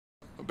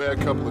bad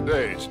couple of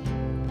days.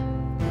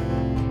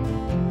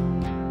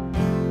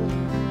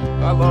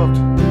 I loved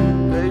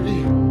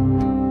Davy,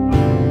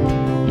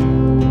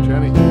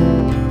 Jenny,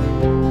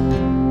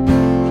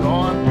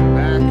 John,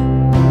 Mac.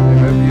 They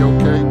may be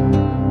okay.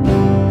 I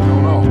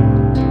don't know.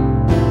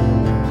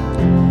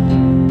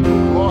 We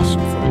lost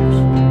some folks.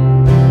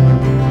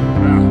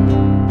 Now,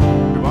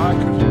 if I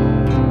could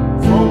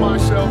throw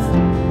myself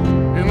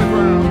in the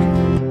ground,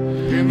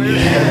 in your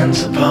hands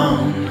upon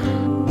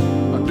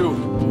I'd do it.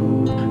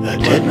 A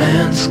dead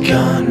man's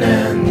gun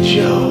and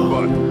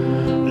you're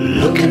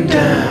looking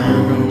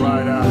down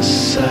the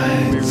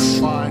sights.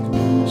 Find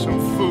some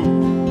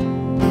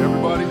food.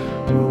 Everybody.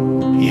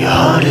 Your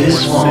heart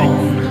is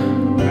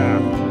worn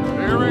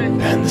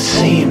and the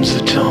seams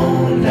are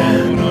torn,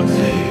 and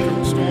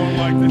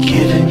they've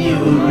given you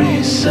a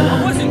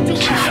reason to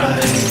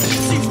fight.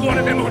 She's one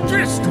of them who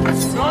dressed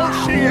us. No,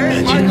 she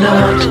ain't. And you're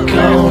not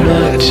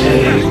gonna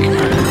take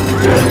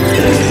what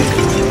they've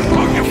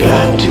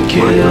got to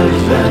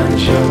give, and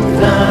you're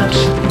not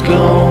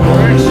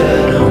gonna let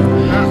them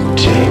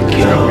take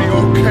your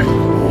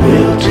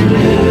will to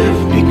live,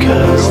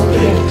 because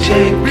they've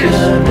taken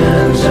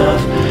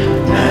enough,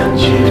 and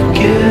you've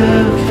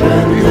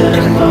given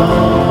them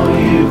all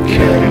you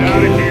can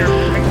give.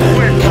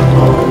 And come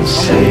on,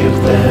 save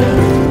them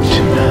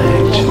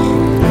tonight.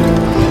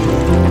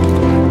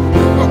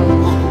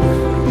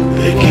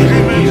 They're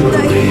giving you a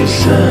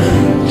reason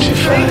to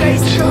fight.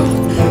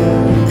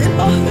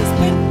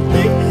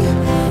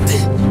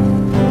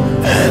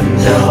 And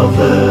all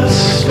the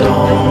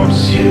storms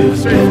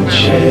you've been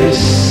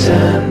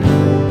chasing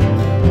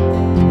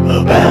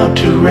about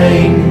to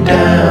rain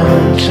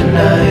down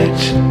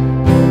tonight.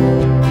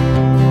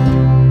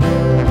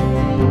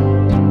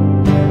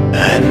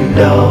 And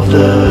all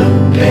the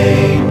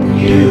pain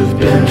you've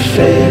been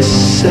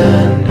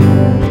facing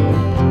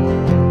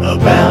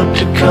about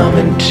to come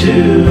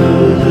into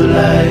the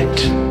light.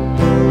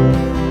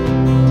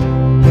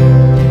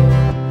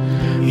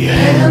 Your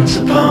hands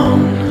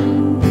upon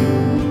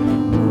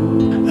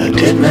a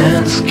dead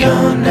man's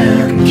gun,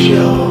 and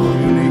you're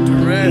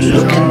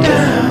looking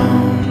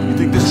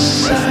down the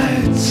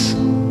sights.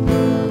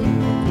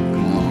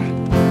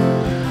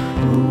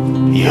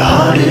 Your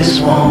heart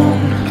is worn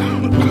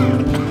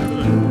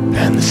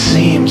and the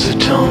seams are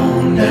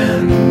torn,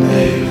 and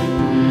they've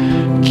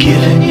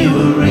given you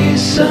a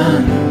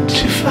reason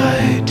to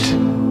fight.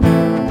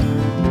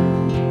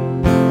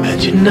 And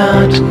you're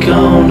not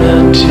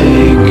gonna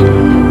take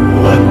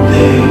what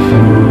they've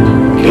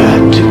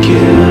got to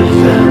give,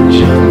 and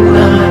you're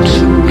not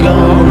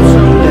gonna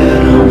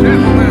let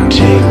them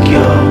take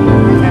your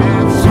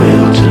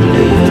will to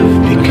live,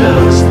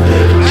 because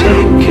they've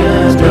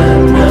taken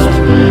enough,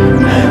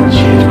 and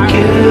you've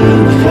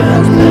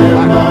given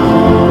them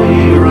all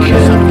you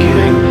can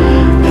give,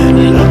 and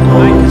luck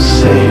won't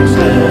save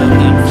them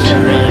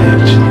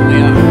tonight.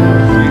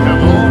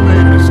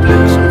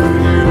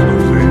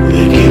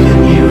 They're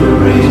giving you a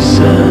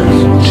reason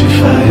to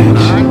fight.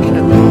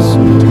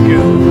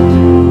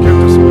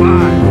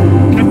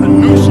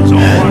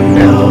 And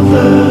all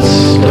the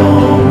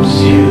storms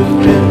you've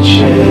been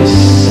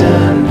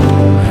chasing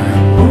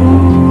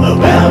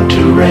about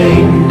to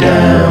rain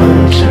down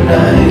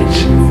tonight.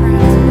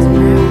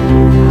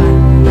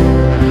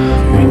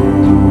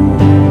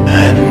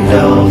 And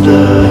all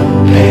the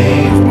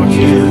pain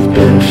you've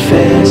been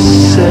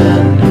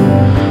facing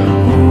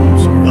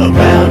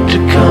about to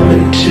come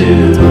into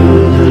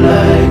the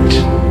light.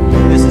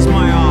 This is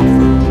my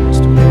offer,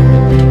 Mr.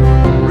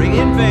 Morgan. Bring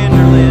in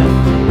Vanderlyn.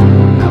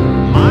 Now,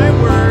 my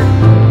word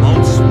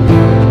won't swing.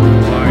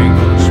 I ain't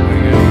gonna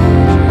swing any.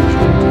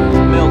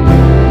 Milton.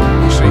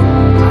 You see,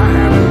 I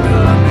haven't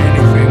done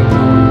anything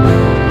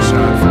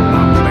aside from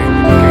not playing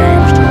the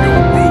games to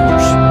your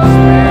rules.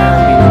 Spare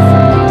me the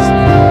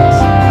philosophies.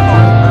 I've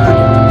already heard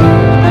it.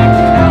 Back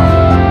to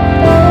Alan.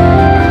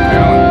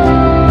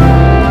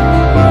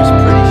 He was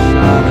pretty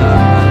shot up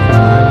by the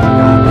time he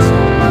got to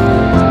us.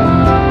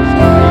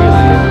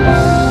 Really, it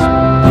was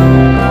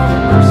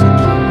mercy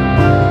killing.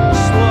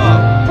 Slow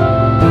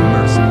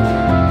mercy.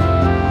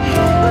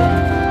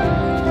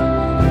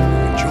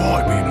 Enjoy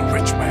being a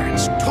rich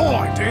man's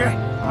toy, dear.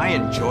 I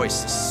enjoy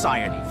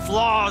society,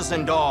 flaws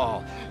and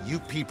all. You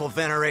people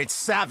venerate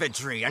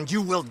savagery, and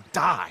you will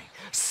die.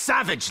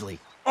 Savagely.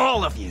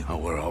 All of you. Oh,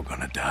 we're all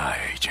gonna die,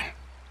 Agent.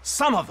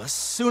 Some of us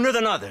sooner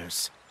than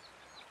others.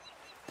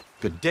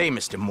 Good day,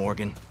 Mr.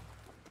 Morgan.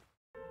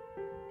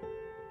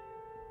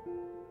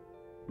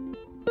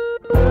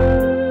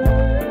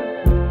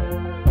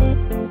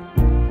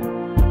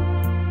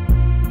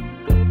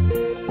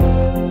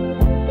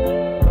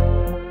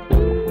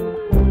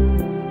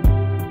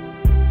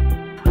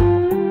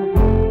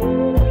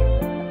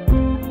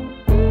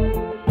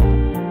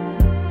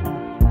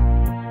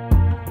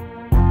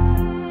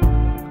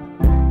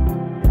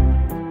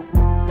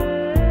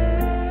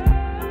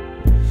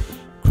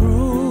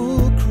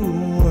 Cruel,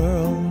 cruel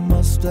world,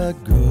 must I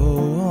go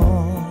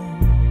on?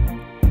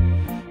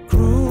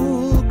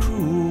 Cruel,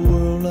 cruel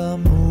world, I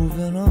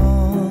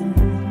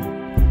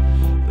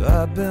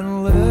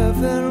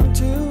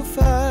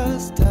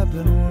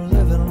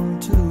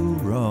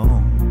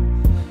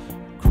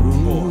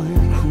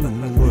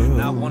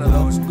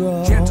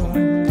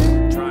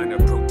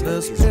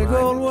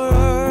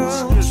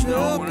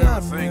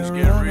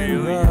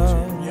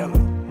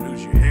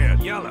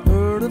yellow.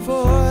 Heard a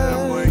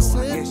voice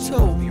that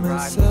told me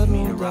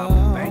settle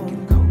down.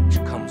 Banking coach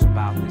comes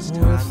about this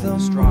time With in the the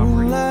strawberry.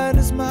 moonlight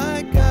as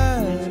my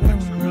guide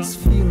and this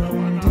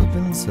feeling deep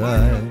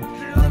inside,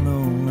 I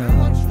know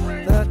now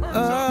that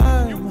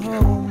I'm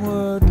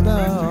homeward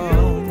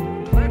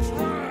bound.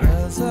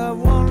 As I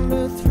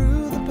wander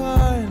through the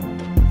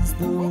pines,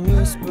 the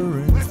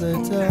whisperings they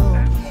tell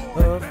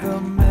of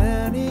the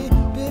many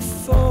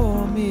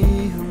before me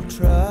who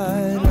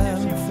tried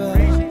and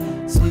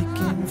fell,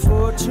 seeking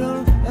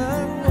fortune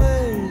and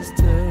ways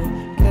to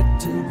get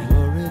to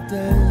glory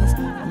days,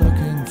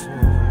 looking for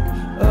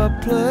a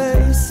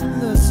place in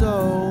this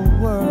old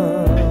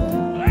world.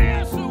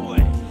 Cruel,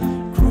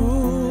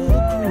 cruel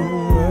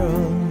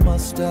world,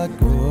 must I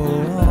go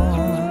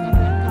on?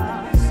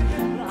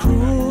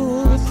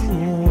 Cruel,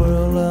 cruel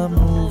world, I'm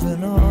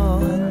moving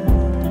on.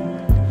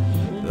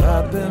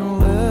 I've been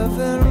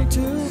living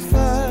too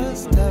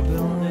fast, I've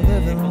been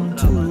living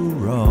too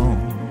wrong.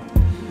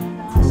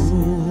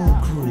 Cruel,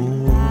 cruel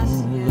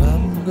world,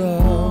 I'm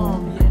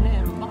gone.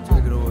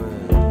 Take it away.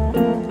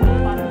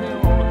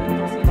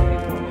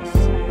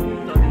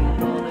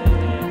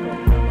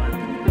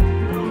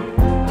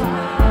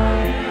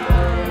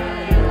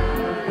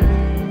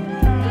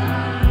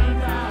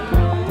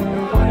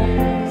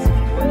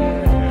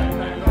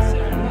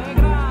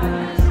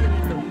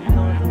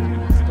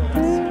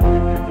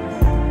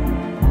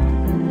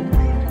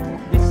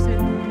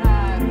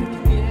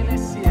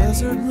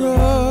 Desert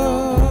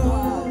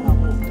road,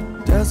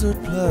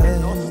 desert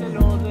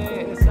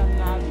place.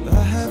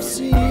 I have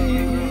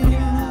seen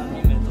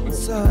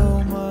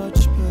so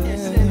much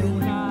pain.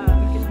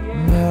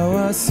 Now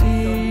I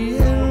see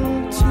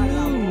into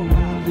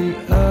the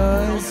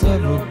eyes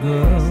of a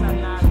girl.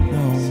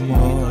 No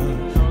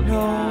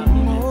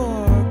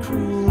more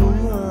cruel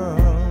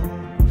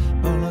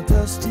world. On a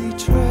dusty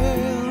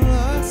trail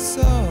I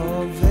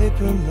saw a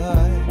vapor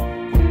light.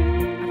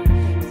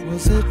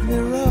 Was it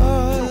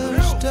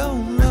mirage?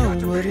 Don't know,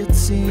 but it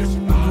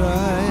seemed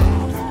right.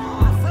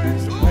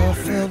 I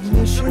felt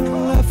mission,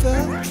 I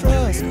felt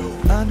trust.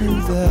 I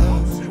knew that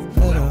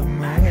I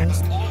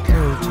must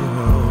go to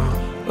her,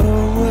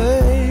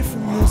 away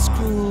from this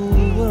cruel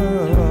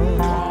world.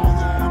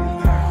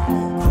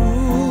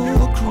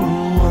 Cruel,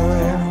 cruel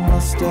world,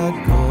 must I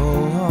go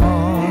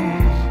on?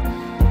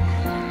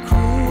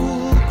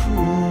 Cruel,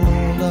 cruel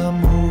world, I'm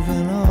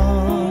moving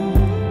on.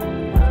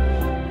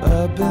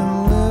 I've been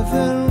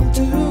living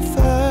too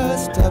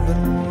fast, I've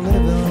been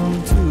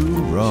living too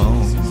wrong.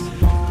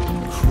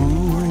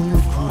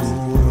 Cruel, cruel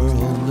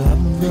world,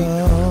 I'm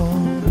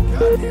gone.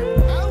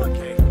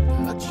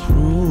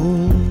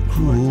 Cruel,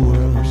 cruel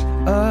world,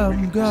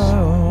 I'm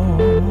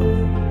gone.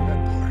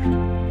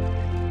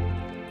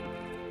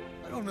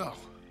 I don't know.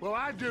 Well,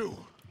 I do.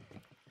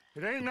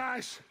 It ain't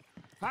nice.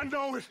 I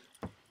know it.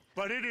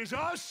 But it is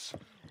us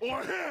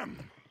or him.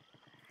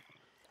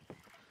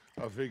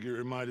 I figure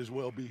it might as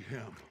well be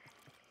him.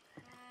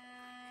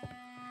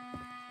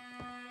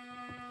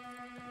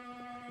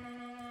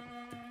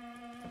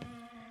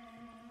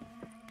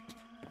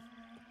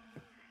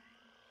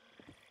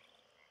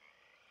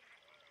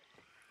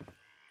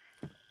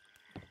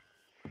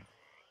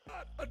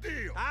 A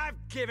deal.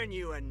 I've given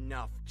you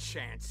enough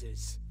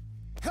chances.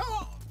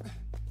 Hello.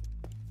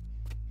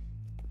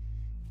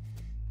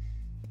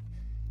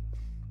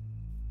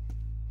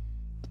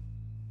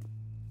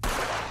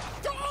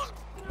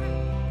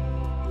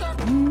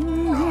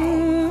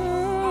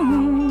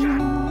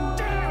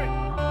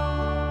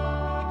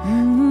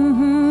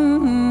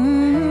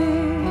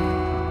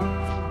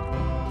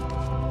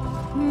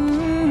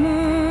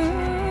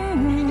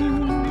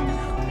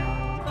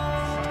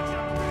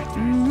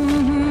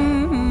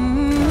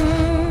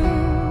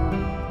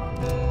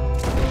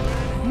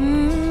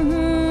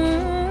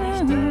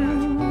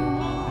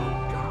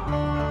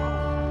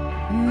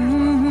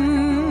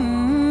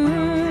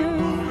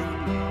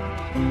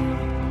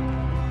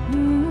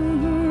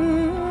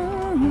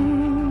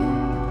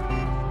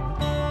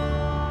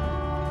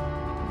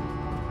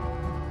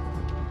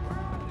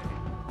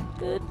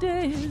 The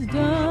day is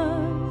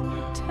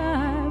done,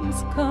 time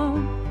has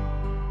come.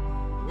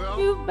 Well,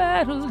 You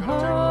battled it's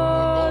gonna take a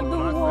little hard, the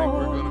while, but I think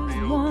we're war gonna is be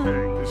won.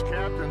 okay. This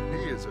captain,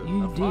 he is a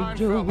You fine did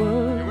your fellow.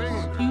 New worst,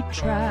 Englander. you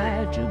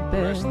tried your The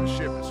rest of the best.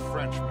 ship is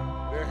Frenchmen.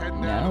 They're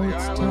heading Now down to the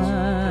it's islands,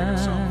 taking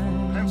some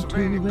time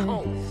Pennsylvania to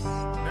coal. rest.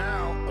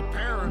 Now,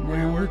 apparently,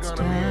 Now we're it's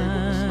gonna be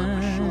able to slip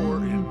ashore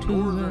in time to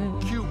northern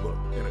rest. Cuba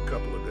in a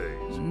couple of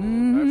days.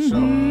 That's so.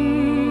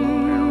 Mm-hmm.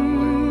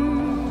 Apparently.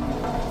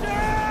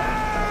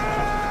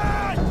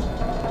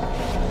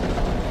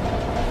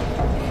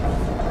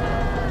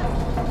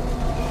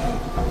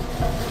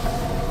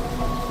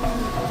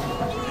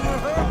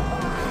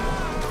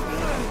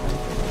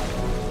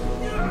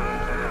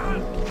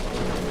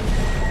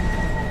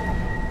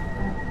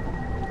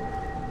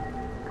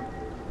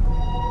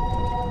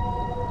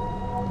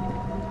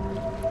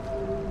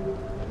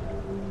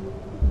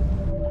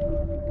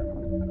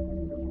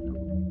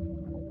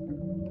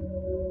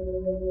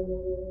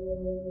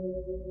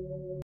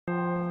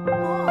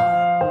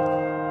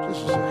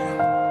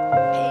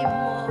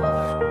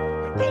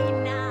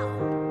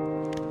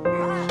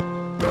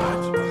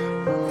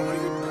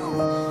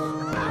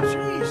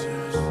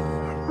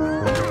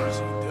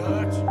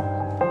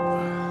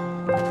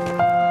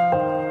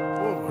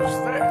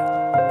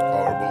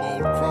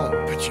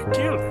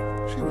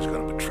 was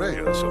gonna betray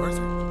us,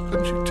 Arthur.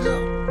 Couldn't you tell?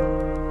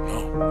 No.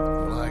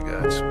 Well, I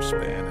got some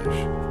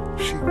Spanish.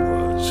 She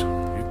was.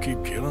 You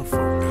keep killing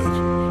folk, does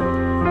you?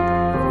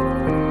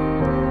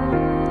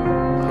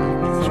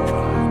 I'm just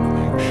trying to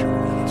make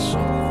sure that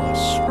some of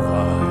us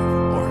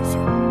survive,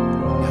 Arthur.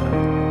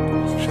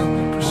 Now, shall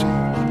we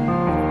proceed?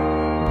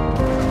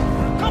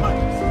 Come on!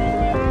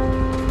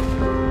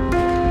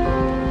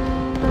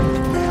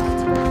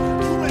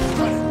 Too much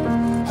running.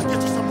 I'll get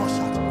you some more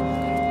shots.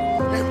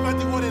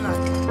 Everybody, what in I?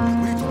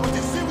 We need to put a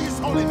serious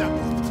hole in that boat.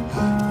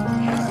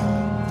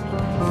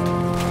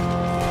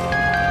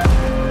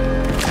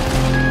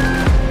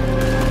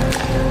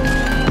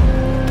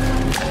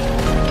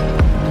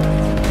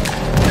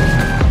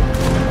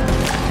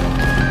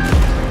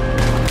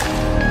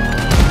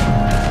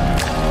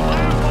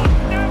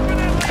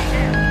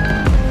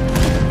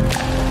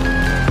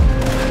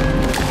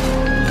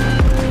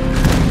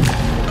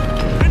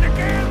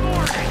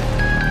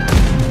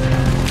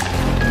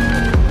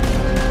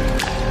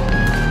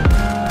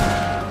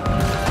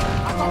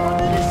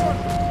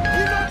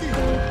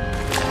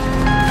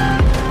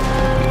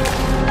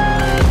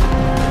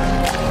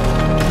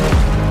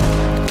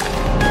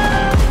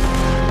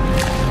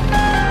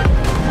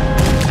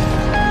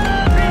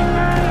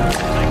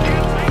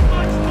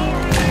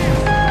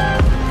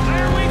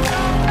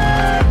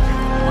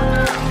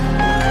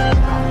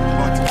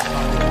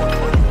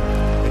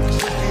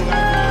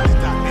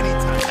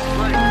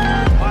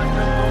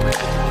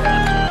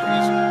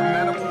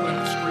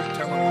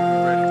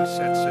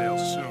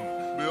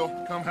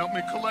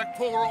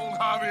 Poor old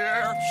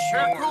Javier.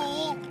 Sure.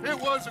 Cool. It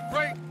was a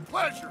great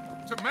pleasure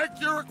to make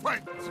your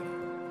acquaintance.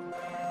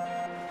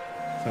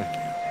 Thank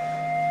you.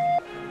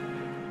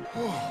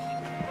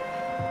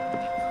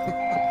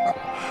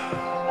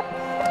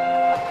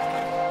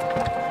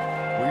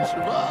 We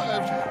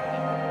survived.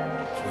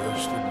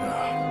 Just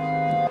about.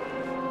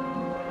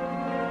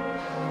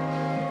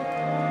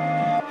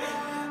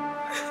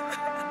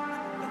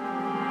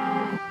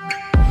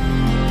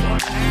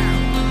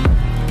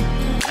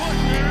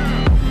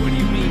 What do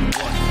you mean,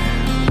 what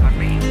now? I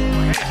mean,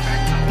 we're headed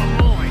back to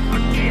Lemoyne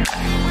again.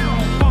 We're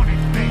all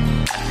wanted men.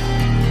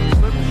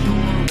 Slip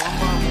ashore one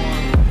by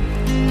one.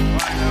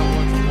 Find out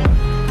what's what.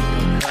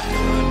 You'll cut the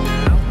run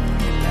now?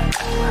 Get that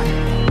flat.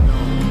 No.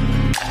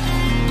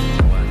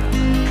 Why not?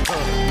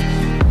 'Cause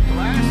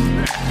last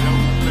thing I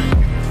was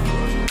thinking is for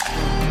us to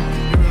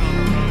You've been on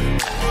the run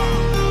for a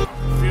while now.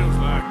 Feels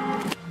like I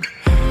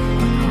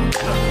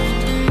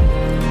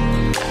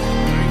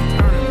ain't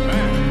turning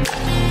back.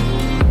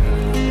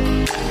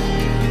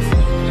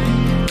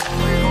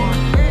 play on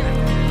again.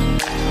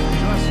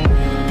 Just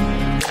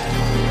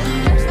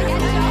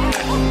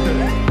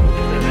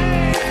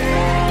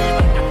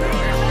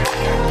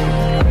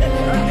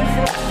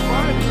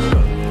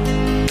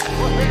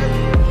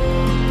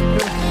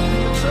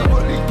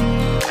somebody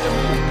give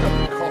me a cup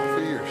of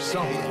coffee or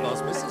something. It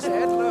was Mrs.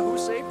 Adler who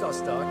saved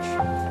us, Dutch.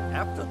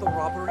 After the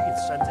robbery in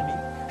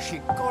Saint-Denis, she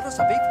got us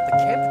away from the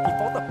camp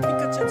before the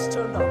Pinkertons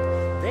turned up.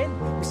 Then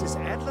Mrs.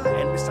 Adler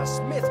and Mr.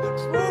 Smith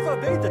drove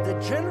away the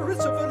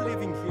degenerates who were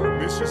living here.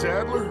 Mrs.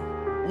 Adler,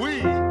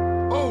 we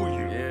owe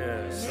you.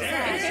 Yes.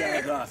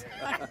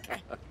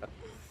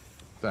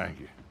 Thank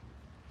you.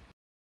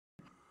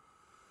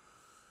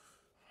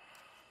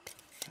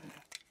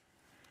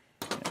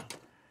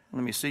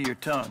 Let me see your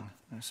tongue.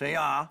 Say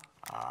ah.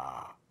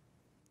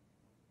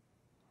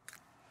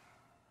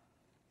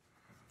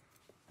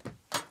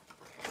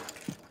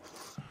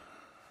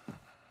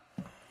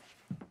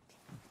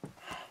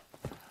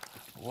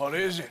 What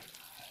is it?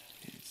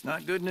 It's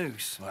not good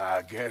news.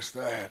 I guess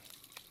that.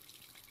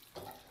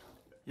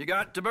 You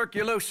got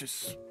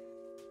tuberculosis.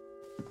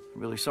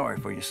 Really sorry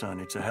for you, son.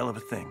 It's a hell of a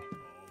thing.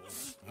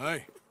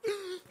 Hey.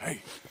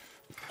 Hey.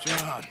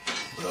 John.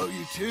 Hello,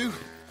 you two.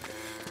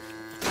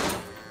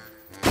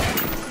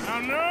 Now,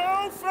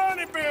 no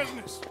funny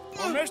business.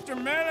 Well, Mr.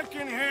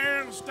 Mannequin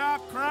here will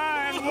stop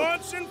crying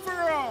once and for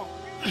all.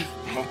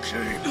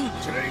 Okay.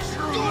 Today's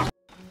true.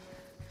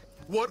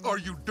 What are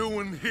you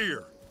doing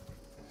here?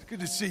 It's good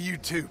to see you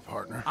too,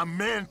 partner. I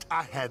meant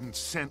I hadn't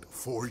sent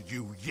for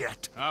you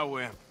yet. I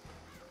went.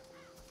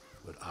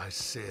 But I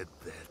said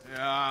that.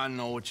 Yeah, I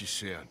know what you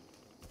said.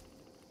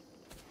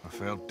 I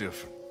felt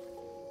different.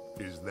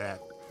 Is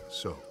that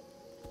so?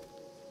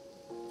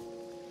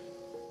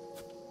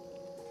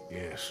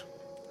 Yes.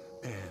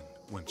 And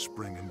when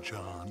Spring and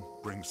John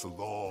brings the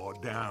law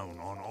down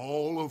on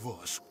all of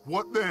us,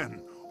 what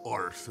then,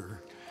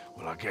 Arthur?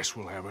 Well, I guess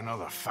we'll have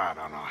another fight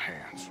on our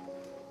hands.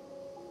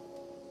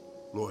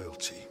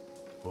 Loyalty,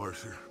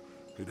 Arthur.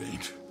 It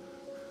ain't.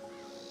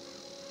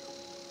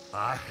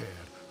 I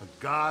had a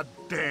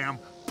goddamn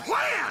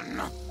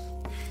plan!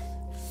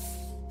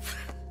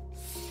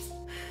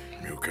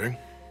 You okay?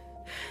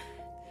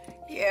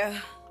 Yeah.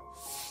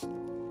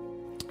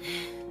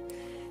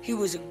 He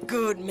was a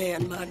good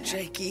man, my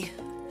Jakey.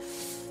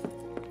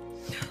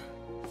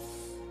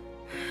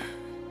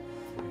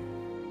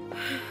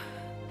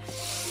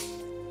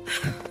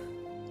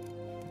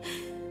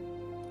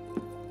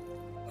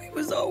 We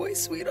was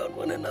always sweet on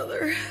one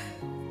another.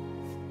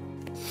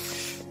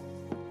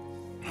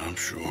 I'm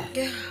sure.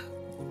 Yeah.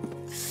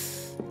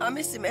 I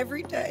miss him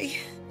every day,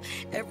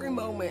 every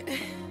moment.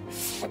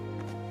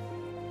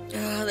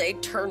 They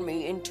turned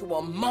me into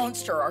a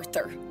monster,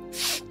 Arthur.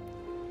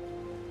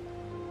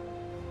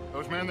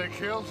 Those men they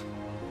killed,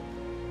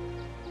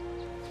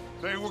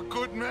 they were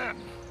good men.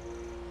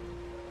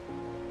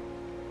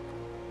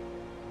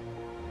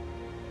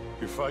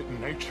 You're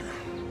fighting nature,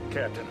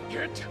 Captain.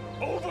 Get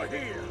over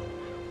here!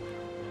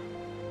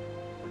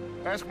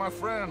 Ask my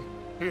friend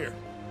here.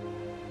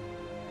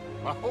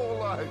 My whole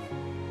life,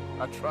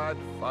 I tried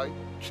to fight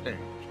change.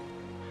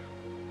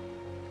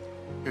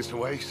 It's a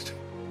waste.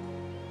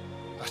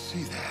 I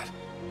see that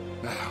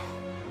now.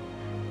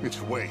 It's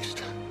a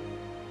waste.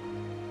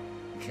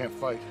 You can't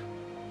fight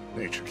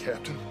nature,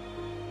 Captain.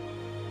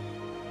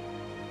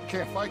 You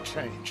can't fight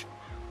change.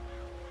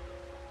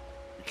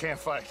 You can't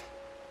fight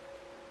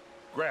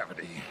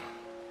gravity.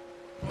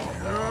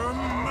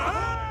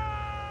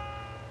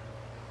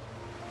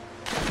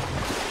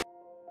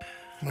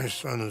 My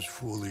son is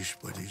foolish,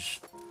 but he's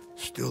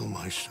still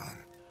my son.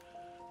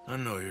 I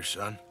know your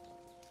son.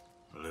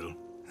 A little.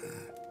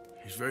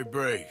 He's very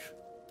brave.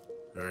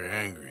 Very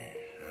angry.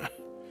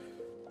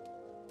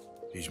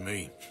 He's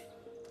mean.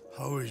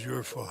 How is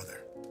your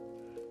father?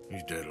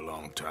 He's dead a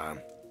long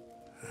time.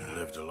 He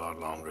lived a lot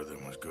longer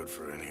than was good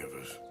for any of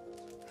us.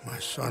 My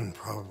son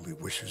probably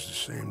wishes the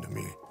same to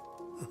me.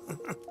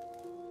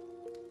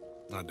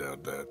 I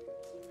doubt that.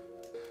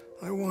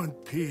 I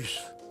want peace.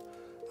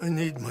 I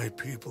need my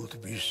people to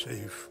be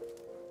safe.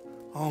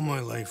 All my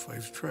life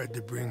I've tried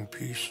to bring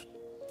peace.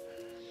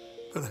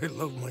 But I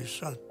love my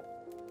son.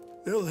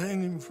 They'll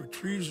hang him for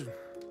treason.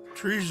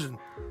 Treason.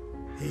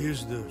 He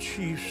is the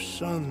chief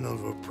son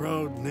of a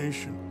proud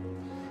nation.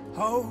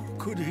 How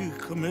could he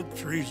commit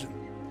treason?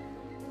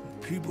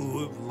 People who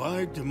have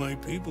lied to my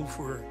people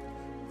for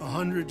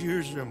 100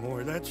 years or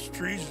more, that's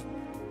treason.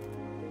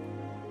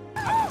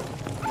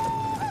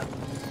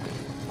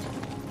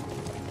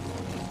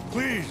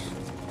 Please,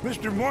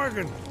 Mr.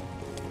 Morgan,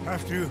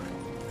 after you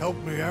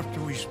helped me after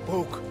we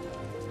spoke,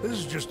 this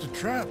is just a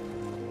trap.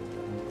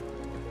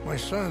 My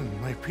son,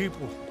 my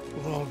people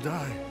will all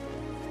die.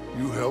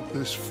 You help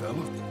this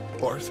fella,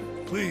 Arthur?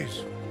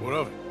 Please. What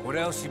of it? What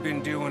else you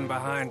been doing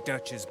behind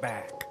Dutch's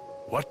back?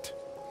 What?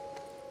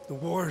 The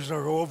wars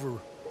are over.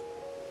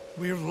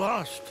 We have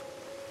lost.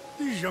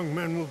 These young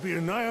men will be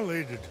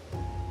annihilated.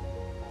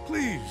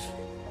 Please.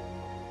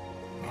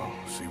 I'll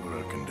see what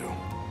I can do.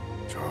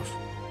 Charles?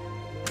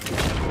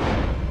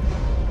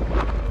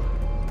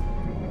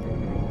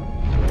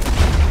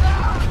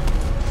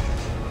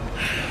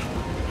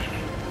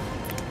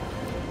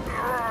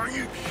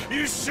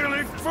 You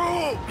silly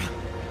fool!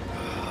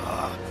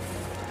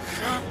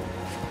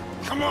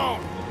 Come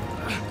on!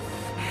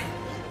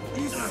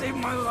 You saved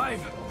my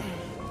life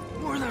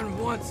more than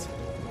once.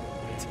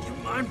 To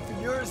give mine for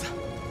yours,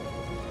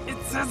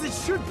 it's as it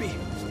should be.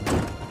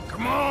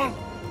 Come on!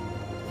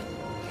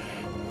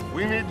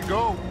 We need to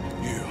go.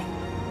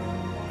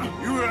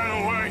 You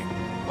ran away.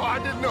 Oh, I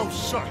did no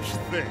such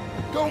thing.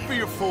 Don't be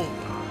a fool.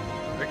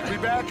 They could be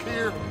back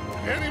here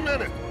any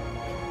minute.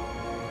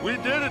 We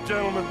did it,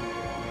 gentlemen.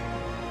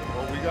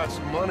 Oh, we got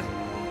some money.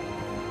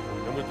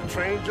 And with the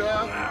train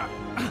job,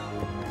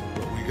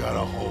 we got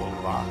a whole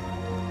lot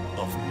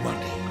of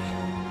money.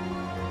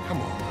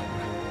 Come on.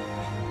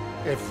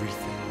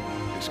 Everything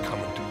is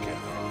coming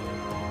together.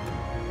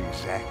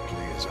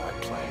 Exactly as I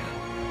planned.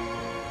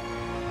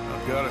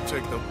 I've got to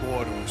take the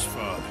boy to his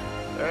father.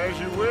 As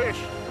you wish.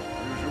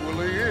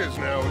 Usually is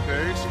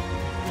nowadays.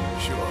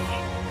 Sure.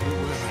 Good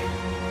women.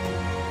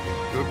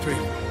 Good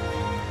people.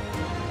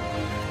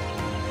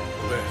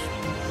 Bless.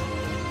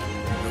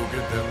 Go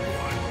get that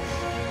boy.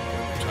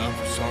 Time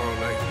for sorrow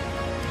later.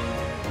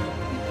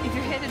 If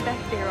you're headed back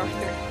there,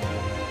 Arthur,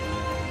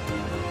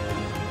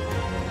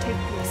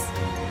 take this.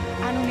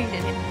 I don't need it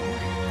anymore.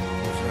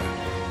 What's that?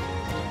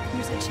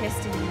 There's a chest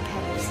in the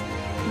caves.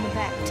 In the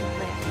back to the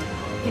left.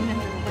 Hidden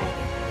under the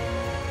wagon.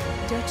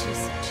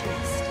 Dutch's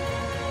chest.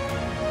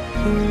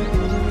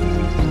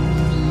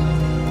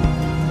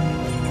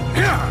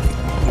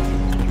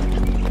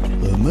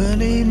 The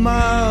many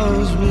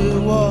miles we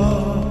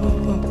walk,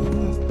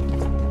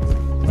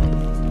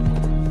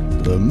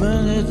 the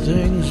many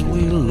things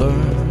we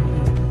learn,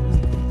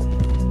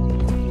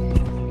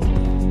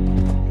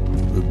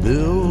 the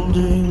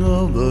building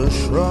of a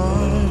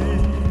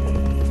shrine,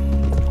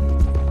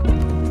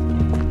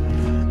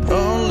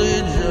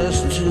 only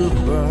just to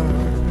burn.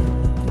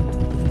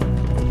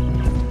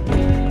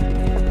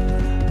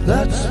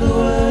 That's the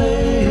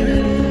way it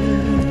is.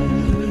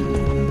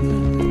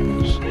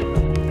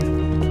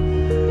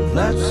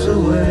 That's the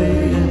way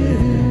it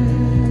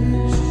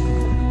is.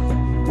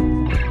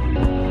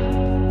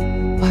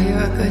 Well,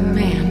 you're a good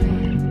man.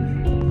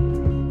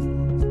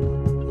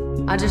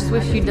 I just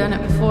wish you'd done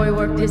it before he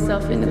worked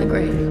himself into the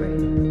grave.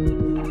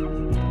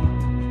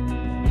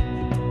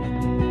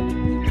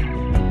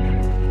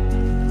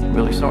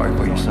 Really sorry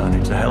for your son.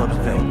 It's a hell of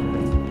a thing.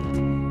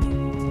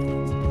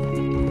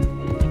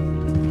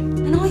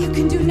 And all you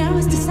can do now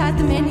is decide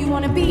the man you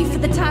want to be for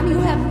the time you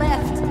have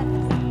left.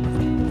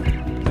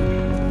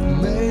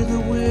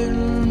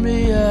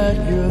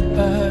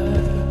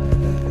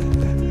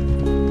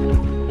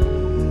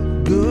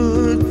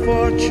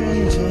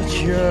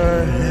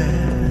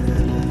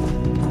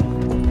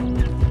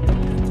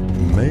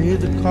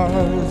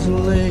 cards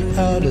lay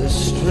out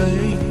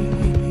astray,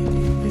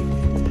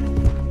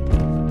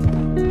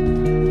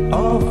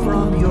 all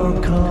from your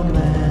command.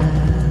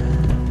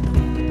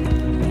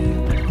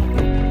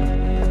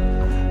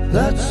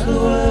 That's the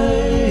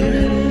way it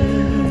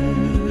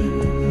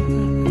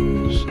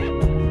is.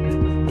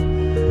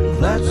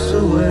 That's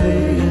the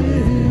way it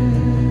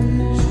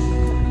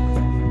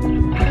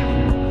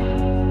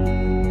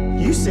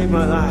is. You saved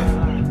my life.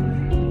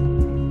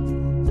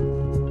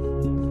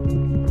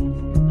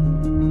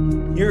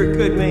 You're a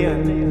good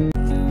man.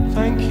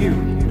 Thank you,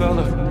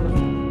 Bella.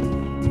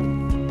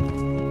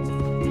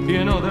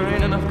 You know, there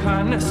ain't enough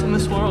kindness in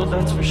this world,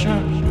 that's for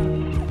sure.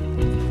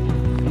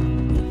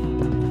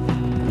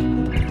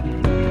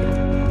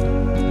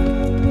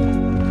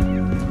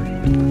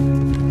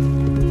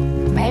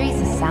 Maybe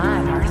it's a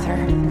sign,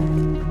 Arthur.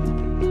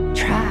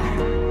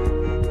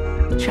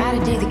 Try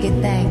to do the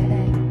good thing.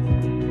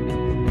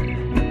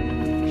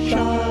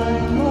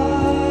 Shine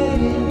light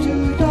into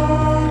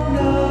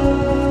darkness.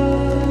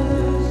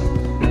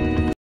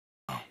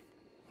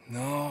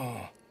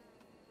 No,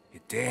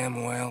 it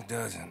damn well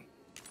doesn't.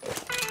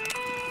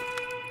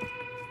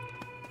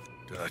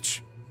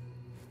 Dutch.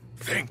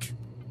 Think.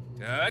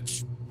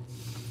 Dutch,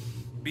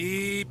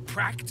 be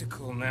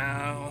practical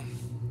now.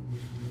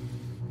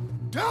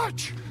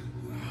 Dutch!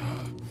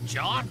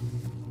 John?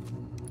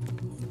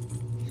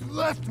 You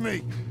left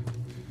me!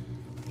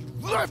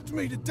 You left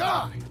me to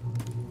die!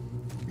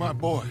 My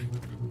boy,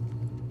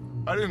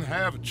 I didn't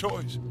have a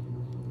choice.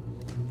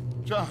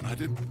 John, I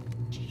didn't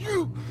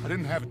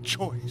have a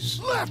choice.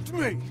 Left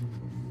me!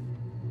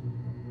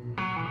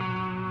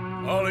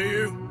 All of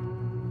you,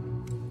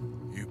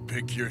 you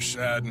pick your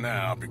side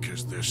now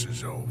because this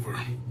is over.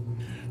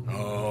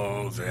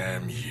 Oh,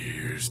 them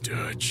years,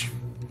 Dutch.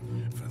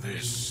 For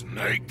this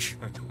snake.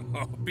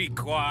 Oh, be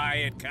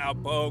quiet,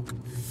 cowpoke.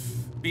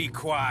 Be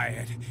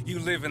quiet. You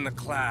live in the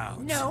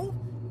clouds. No,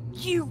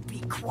 you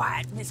be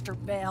quiet, Mr.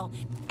 Bell,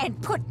 and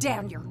put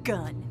down your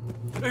gun.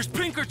 There's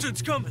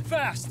Pinkertons coming,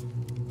 fast!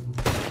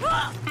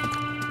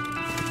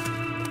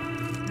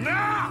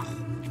 Now!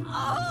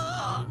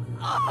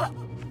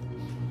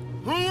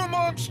 Who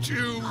amongst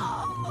you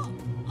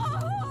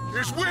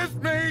is with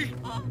me?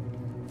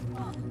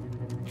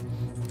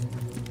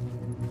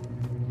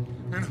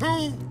 And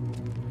who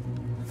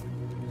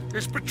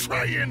is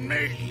betraying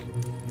me?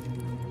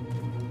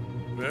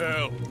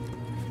 Well,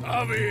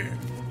 Javier,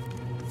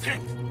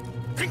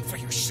 Think for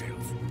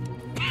yourself.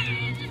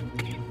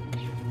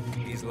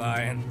 He's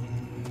lying.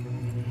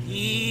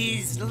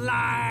 He's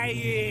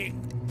lying!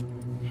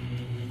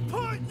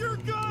 Put your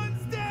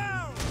guns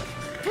down!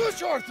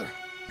 Push, Arthur!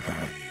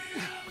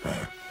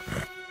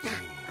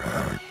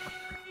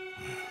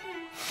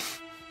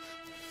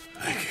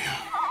 Thank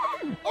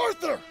you.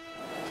 Arthur!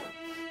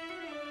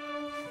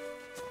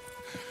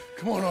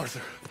 Come on,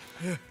 Arthur.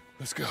 Yeah.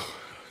 Let's go.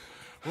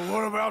 Well,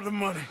 what about the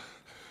money?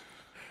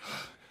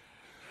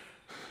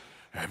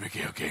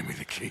 Abigail gave me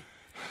the key.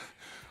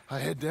 I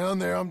head down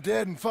there, I'm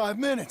dead in 5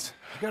 minutes.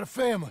 I got a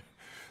family.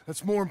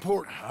 That's more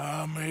important.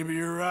 Maybe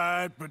you're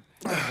right, but...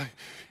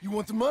 You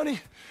want the money?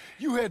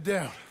 You head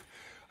down.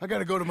 I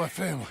gotta go to my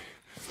family.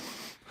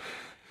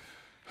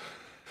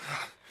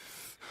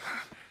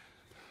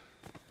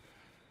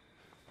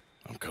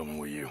 I'm coming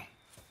with you.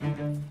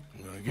 I'm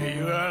gonna get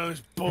you out of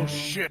this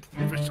bullshit.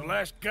 If it's the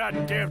last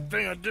goddamn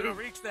thing I do.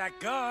 Reach that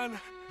gun.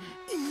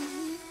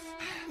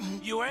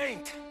 You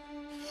ain't.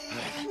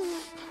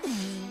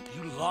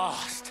 You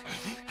lost,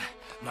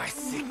 my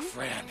sick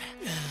friend.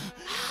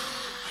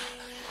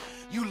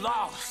 You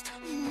lost.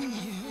 In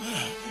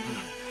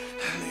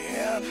the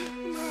end,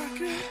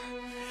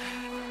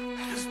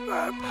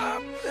 despite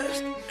my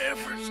best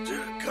efforts to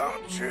the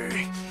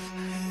contrary,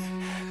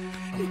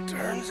 it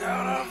turns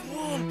out I've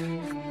won.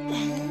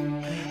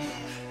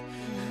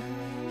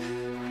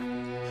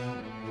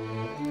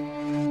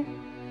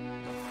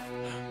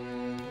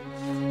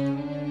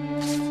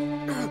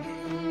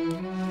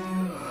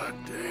 God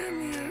damn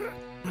you.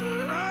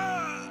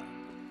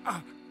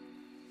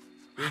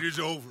 It is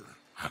over.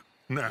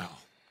 Now,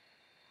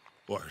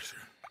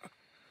 Arthur.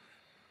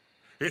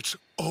 It's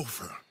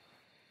over.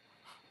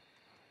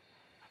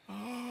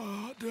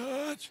 Oh,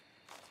 Dutch.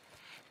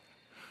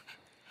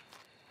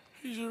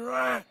 He's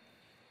right.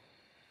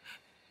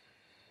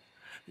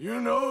 You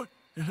know it,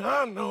 and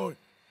I know it.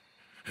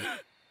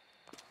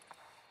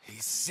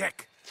 He's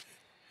sick.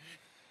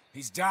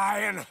 He's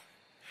dying.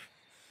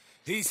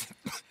 He's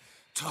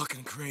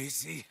talking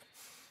crazy.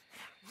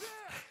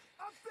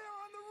 Up there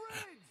on the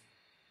ridge!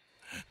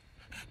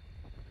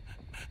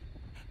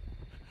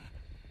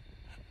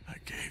 I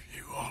gave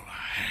you all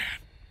I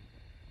had.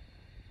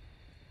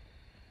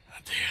 I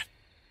did.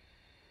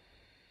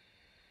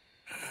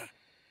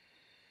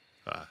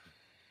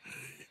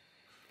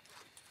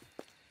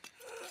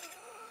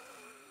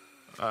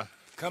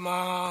 Come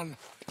on.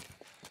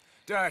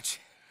 Dutch.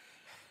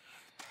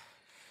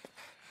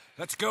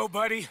 Let's go,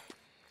 buddy.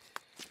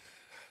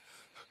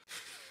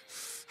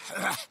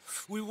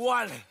 We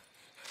won.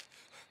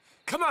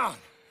 Come on.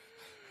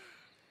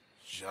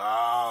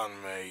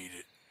 John made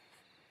it.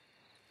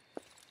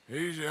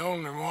 He's the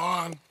only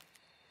one.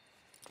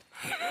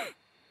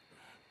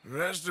 The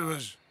rest of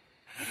us...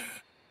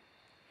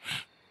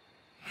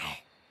 No.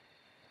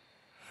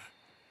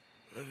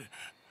 But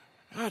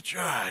I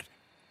tried.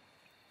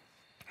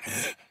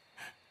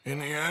 In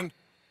the end,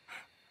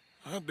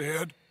 I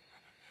did.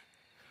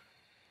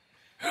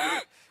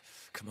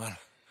 Come on.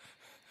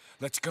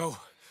 Let's go.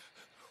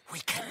 We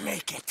can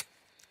make it.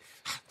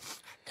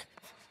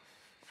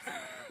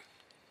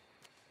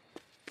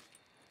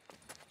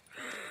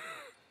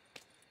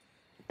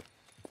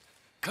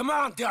 Come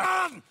on,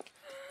 Don!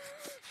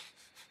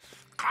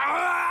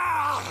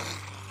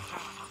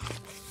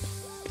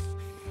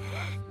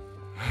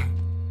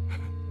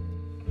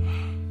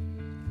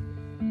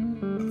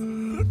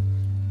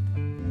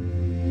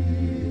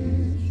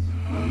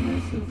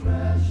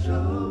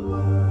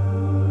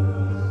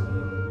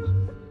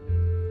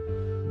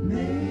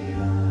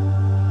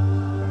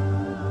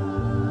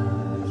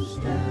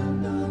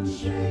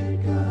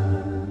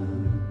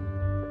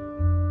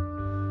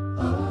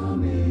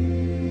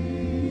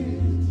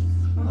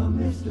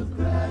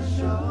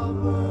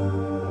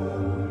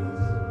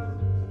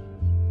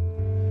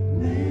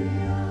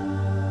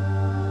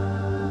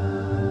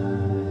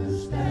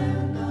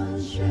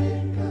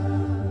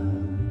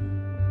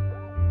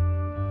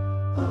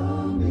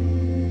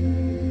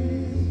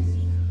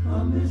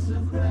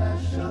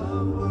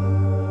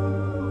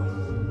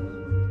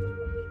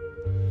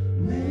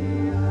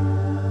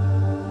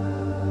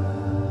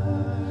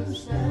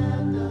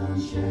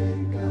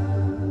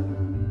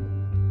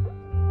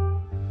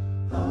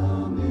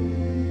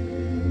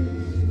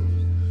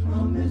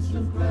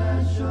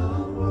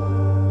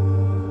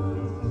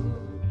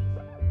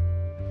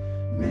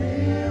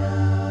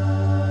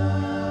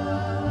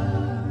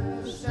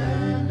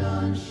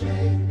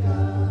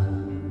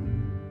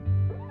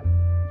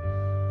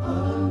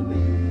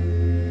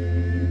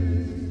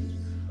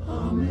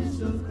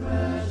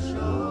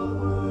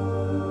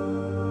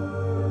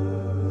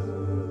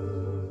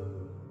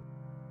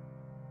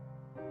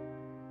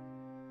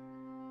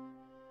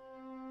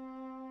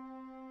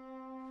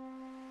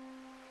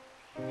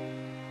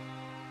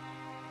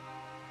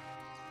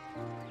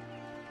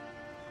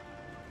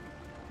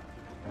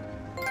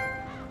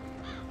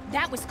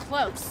 That was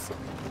close.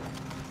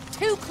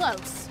 Too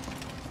close.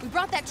 We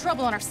brought that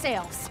trouble on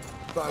ourselves.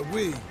 By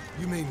we,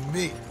 you mean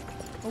me.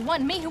 Well,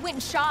 wasn't me who went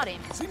and shot him.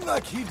 Seemed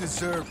like he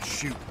deserved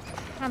shooting.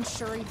 I'm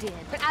sure he did.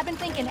 But I've been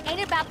thinking, ain't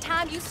it about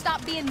time you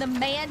stop being the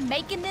man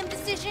making them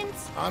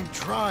decisions? I'm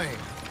trying.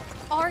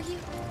 Are you?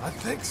 I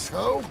think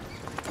so.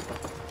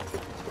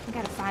 We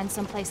gotta find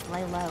someplace to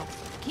lay low.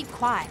 Keep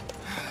quiet.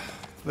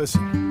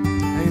 Listen,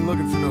 I ain't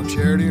looking for no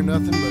charity or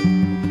nothing, but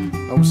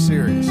I was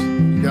serious.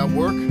 You got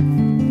work?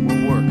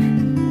 We'll work.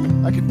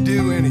 I could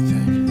do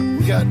anything.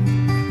 We got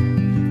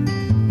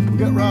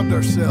robbed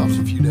ourselves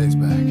a few days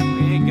back. We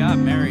ain't got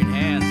married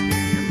hands here.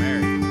 You're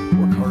married.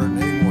 Work harder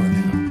than any one of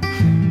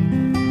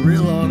them.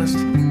 Real honest.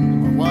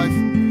 And my wife,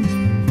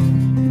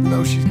 even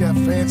though she's got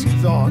fancy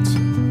thoughts,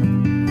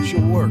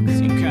 she'll work.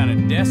 Seem kind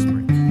of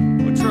desperate.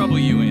 What trouble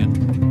you in?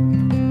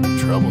 No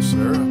trouble,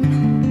 sir.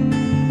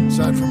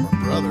 Aside from her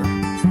brother.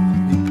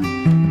 He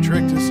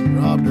tricked us and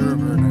robbed her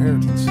of her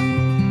inheritance.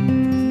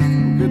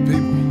 We're good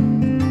people.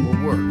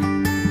 We'll work.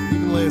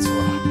 Even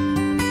Lancelot.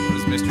 What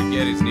does Mr.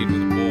 Geddes need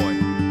with a boy?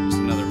 Just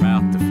another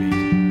mouth to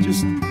feed.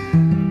 Just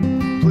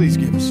please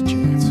give us a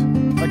chance.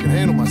 I can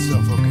handle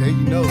myself, okay?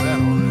 You know that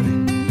already.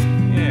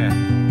 Yeah.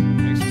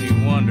 Makes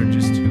me wonder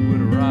just who would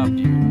have robbed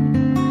you.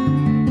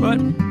 But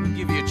I'll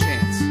give you a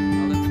chance.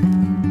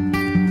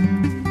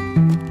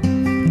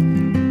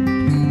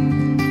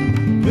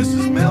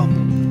 Mrs.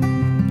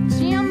 Milton.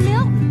 Jim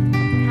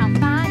Milton. How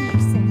fine you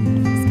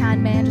seem. This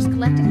kind man just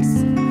collected us.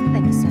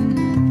 Thank you, sir.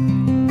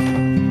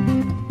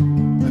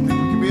 I think we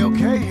can be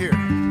okay here.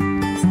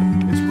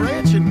 It's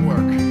ranching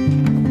work.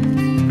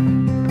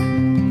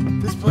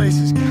 This place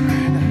is kinda...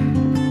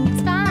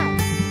 It's fine.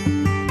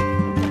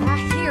 But I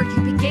hear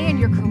you began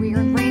your career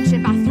in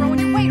ranching by throwing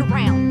your weight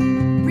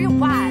around. Real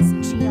wise,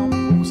 Jim.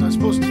 What was I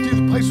supposed to do?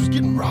 The place was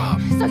getting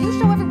robbed. So you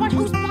show everyone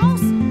who's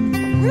boss?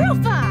 Real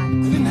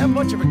fine. I didn't have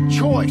much of a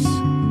choice. I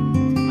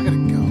gotta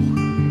go.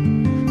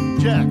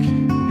 Jack,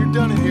 you're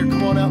done in here.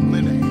 Come on out and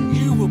lend a hand.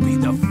 You will be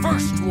the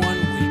first one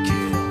we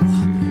kill.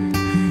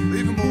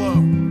 Leave him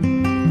alone.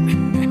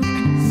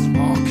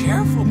 Oh,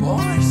 careful,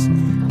 boys.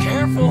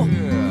 Careful.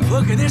 Yeah.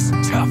 Look at this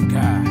tough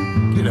guy.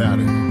 Get out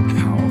of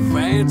here. Oh,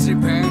 fancy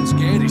pants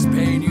Geddes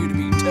paying you to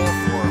be tough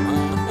for him,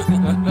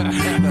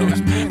 huh? No,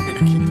 he's paying me to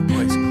keep the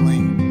place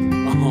clean.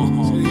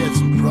 Oh. Said he had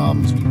some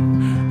problems with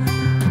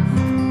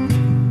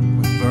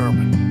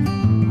vermin.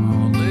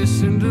 Oh,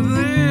 listen to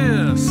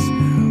this.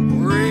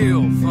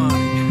 Real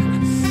funny.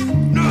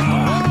 No!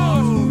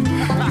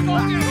 Come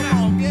on,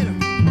 get him.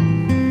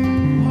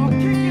 Oh,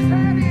 kick his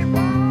head in,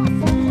 boss.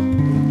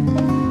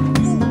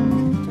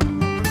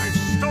 They've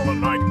stolen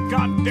my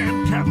goddamn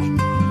cattle.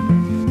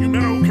 You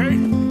men okay?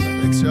 I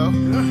think so.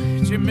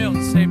 Jim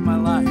Milton saved my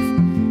life.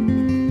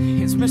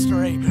 It's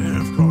Mr.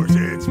 Abel. Of course,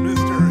 it's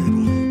Mr.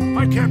 Abel.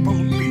 I can't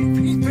believe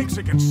he thinks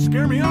they can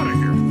scare me out of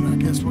here. I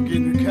guess we're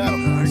getting your cattle.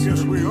 I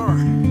guess we are.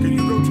 Can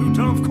you go too,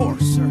 Tom? Of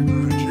course, sir.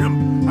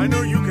 Jim, I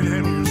know you can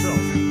handle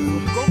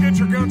yourself. Go get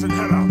your guns and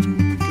head out.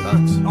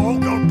 Guns? Oh,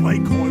 don't play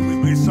coy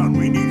with me, son.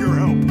 We need your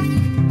help.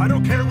 I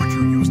don't care what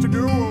you used to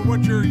do or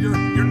what your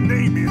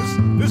name is.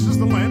 This is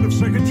the land of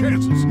second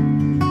chances.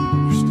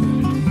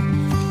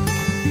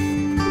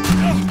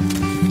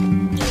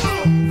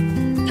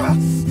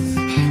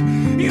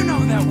 You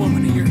know that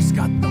woman of yours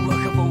got the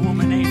look of a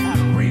woman ain't had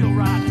a real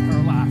ride in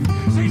her life.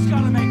 She's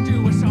gotta make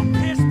do with some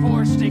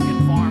piss-poor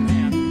stinking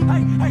farmhand.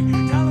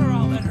 Hey, tell her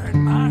I'll let her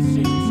in my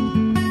shoes.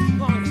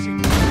 Long as she...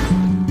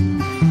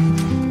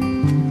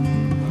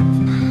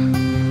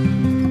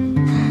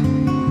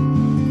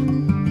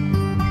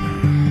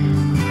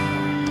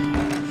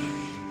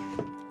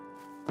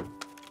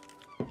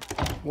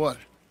 What?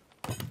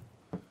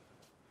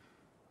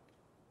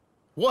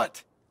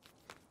 What?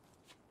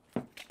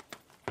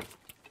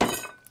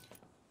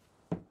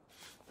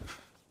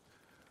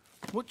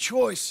 What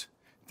choice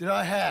did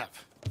I have?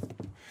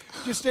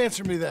 Just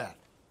answer me that.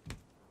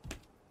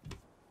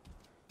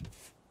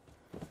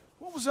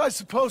 What was I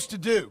supposed to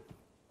do?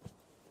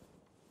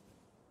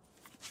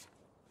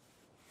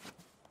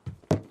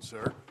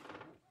 Sir,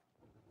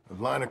 a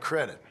line of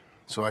credit,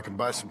 so I can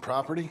buy some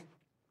property?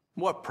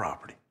 What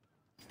property?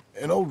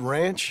 An old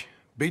ranch,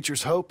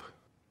 Beecher's Hope.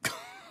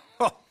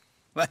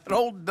 That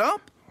old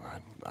dump?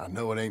 I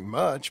know it ain't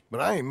much,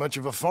 but I ain't much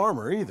of a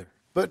farmer either.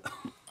 But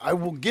I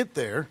will get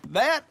there.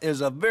 That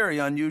is a very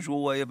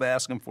unusual way of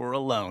asking for a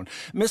loan.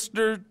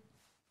 Mr.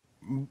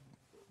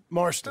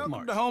 Marston.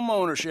 Welcome to home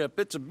ownership.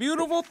 It's a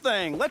beautiful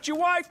thing. Let your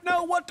wife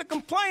know what to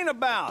complain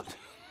about.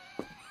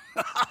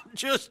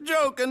 Just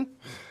joking.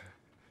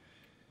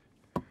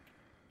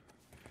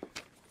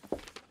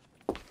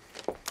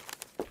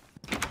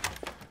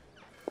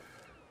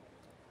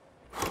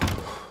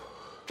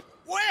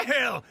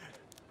 Well,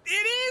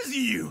 it is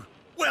you.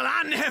 Well,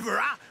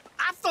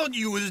 I thought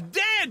you was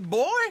dead,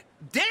 boy.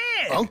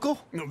 Dead. Uncle?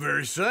 The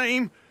very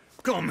same.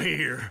 Come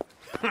here.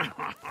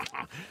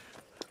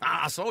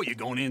 I saw you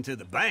going into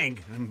the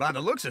bank, and by the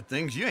looks of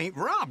things, you ain't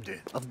robbed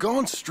it. I've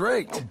gone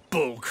straight. Oh,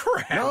 bull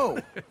crap. No,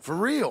 for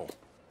real.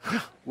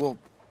 Well,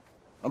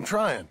 I'm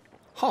trying.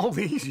 All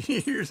these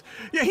years,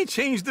 you ain't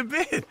changed a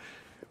bit.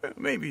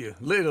 Maybe a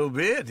little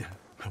bit.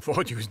 I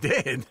thought you was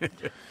dead.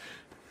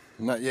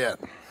 Not yet.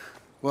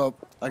 Well,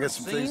 I got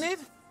some things... Seen it?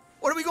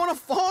 What are we gonna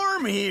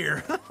farm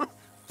here?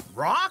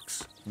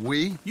 Rocks?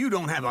 We? You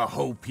don't have a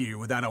hope here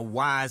without a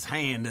wise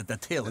hand at the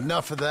tiller.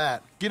 Enough of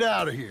that. Get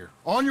out of here.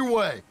 On your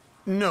way.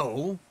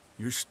 No,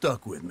 you're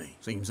stuck with me.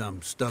 Seems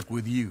I'm stuck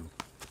with you.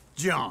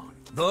 John,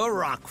 the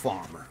rock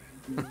farmer.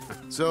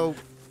 So,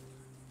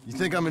 you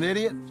think I'm an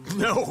idiot?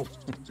 No.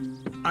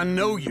 I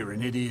know you're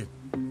an idiot.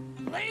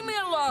 Leave me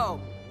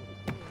alone.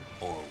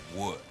 Or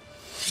what?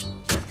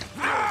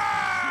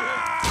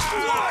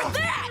 What's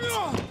that?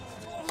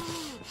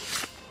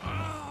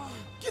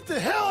 Get the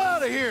hell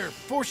out of here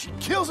before she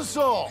kills us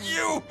all!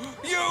 You!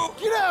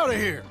 Get out of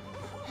here!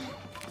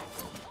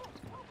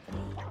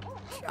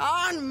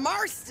 John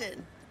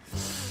Marston.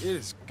 It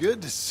is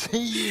good to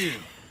see you.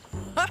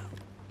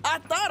 I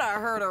thought I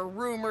heard a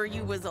rumor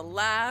you was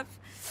alive.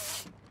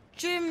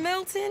 Jim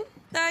Milton,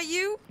 that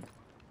you?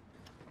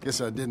 Guess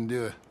I didn't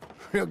do a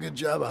real good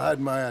job of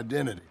hiding my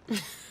identity.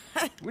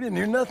 We didn't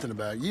hear nothing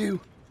about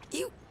you.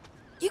 You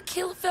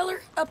kill a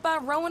feller up by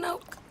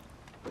Roanoke?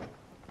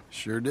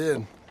 Sure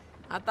did.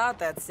 I thought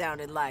that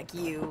sounded like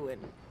you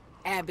and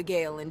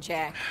Abigail and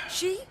Jack.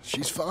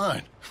 She's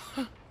fine.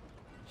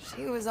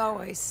 She was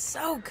always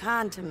so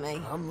kind to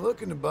me. I'm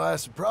looking to buy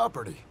some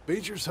property.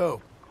 Beecher's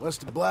Hope,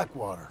 west of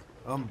Blackwater.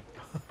 I'm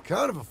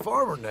kind of a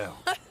farmer now.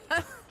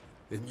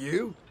 And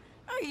you?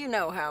 Oh, you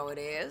know how it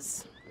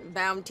is.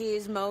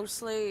 Bounties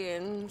mostly,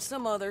 and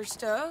some other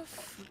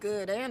stuff,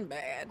 good and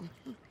bad.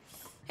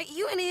 Hey,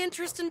 you any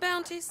interest in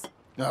bounties?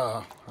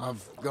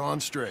 I've gone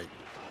straight.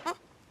 Huh?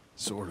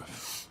 Sort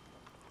of.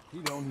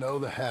 You don't know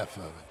the half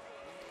of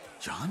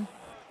it. John?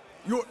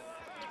 You're...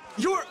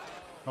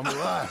 I'm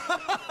alive.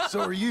 So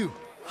are you.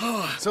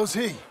 So's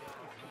he.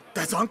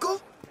 That's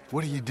Uncle?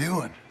 What are you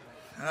doing?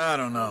 I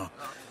don't know.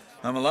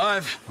 I'm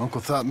alive.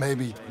 Uncle thought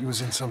maybe he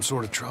was in some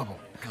sort of trouble.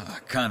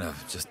 Kind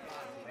of. Just...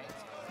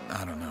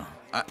 I don't know.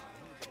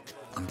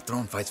 I'm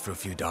throwing fights for a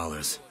few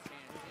dollars.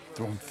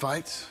 Throwing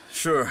fights?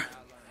 Sure.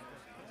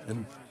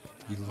 And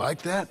you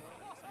like that?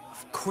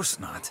 Of course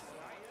not.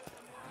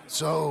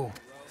 So,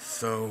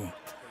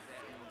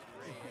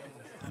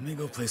 let me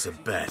go place a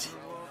bet.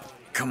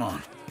 Come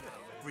on.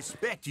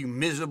 Respect, you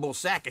miserable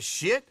sack of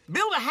shit.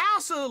 Build a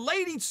house a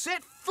lady'd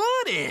set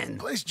foot in.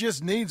 Place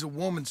just needs a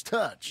woman's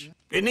touch.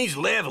 It needs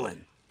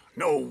leveling.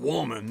 No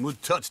woman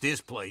would touch this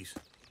place.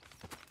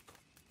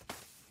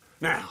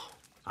 Now,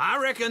 I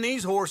reckon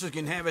these horses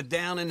can have it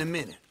down in a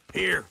minute.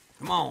 Here,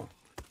 come on.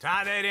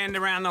 Tie that end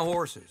around the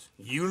horses.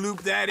 You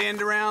loop that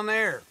end around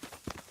there.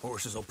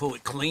 Horses will pull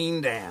it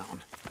clean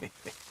down.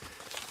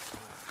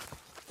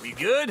 We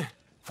good?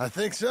 I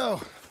think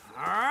so.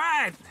 All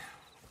right.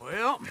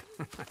 Well,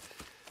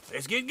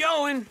 let's get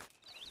going.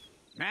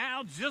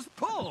 Now just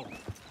pull.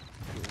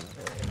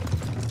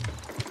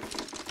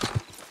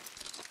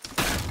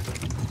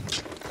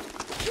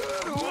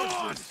 Come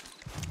on!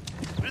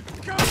 It's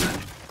coming!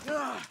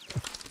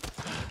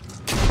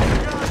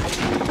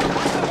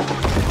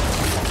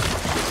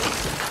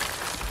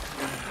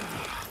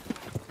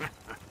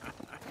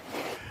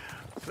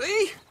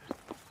 See?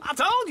 I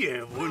told you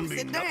it wouldn't be.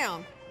 Sit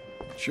down.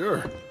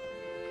 Sure.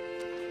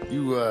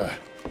 You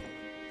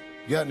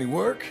got any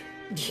work?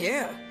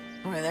 Yeah.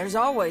 Well, there's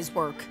always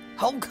work.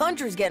 Whole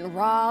country's getting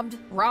robbed,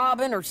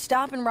 robbing, or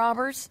stopping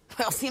robbers.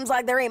 Well, seems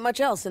like there ain't much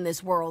else in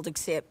this world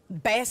except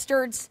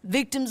bastards,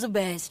 victims of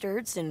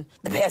bastards, and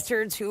the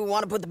bastards who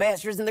want to put the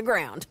bastards in the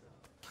ground.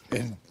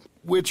 And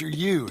which are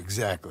you,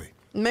 exactly?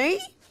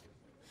 Me?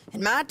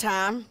 In my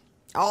time,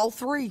 all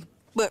three.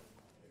 But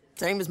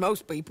same as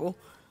most people.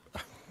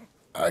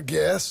 I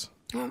guess.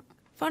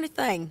 Funny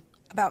thing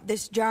about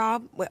this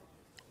job, well,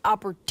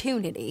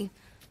 opportunity,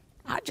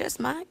 I just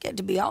might get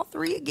to be all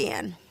three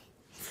again.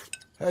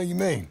 How you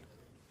mean?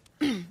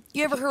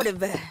 You ever heard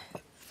of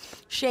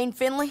Shane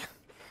Finley?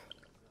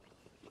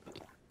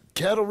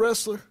 Cattle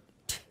wrestler?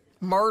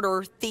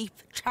 Murderer, thief,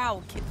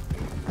 child killer.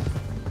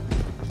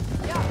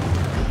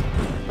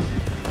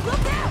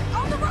 Look out!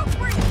 On the rope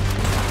bridge!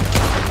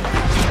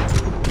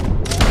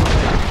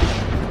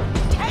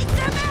 Take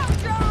them out,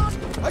 John!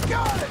 I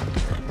got it!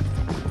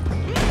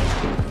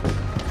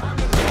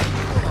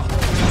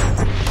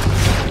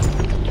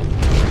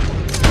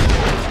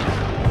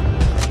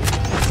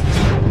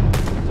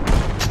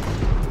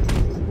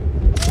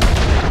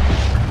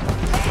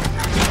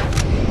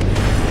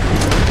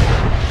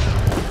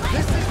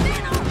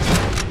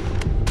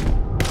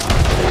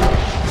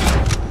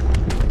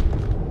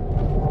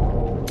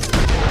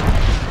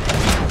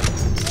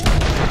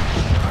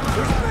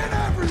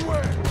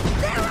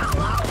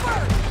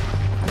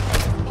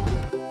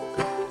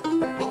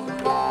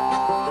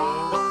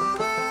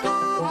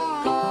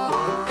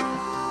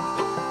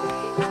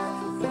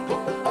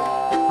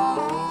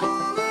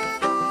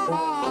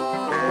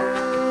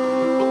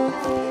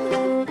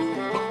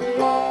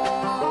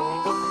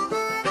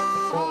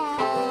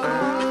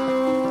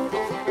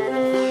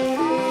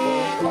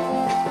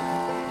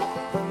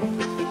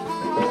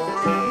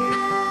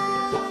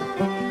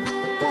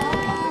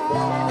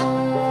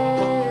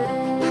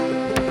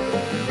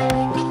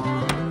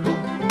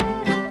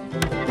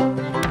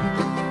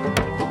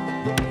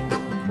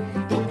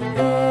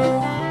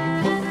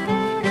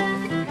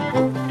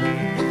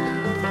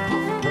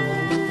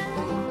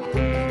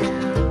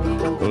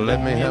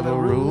 Let me have a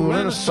rule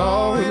and a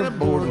saw and a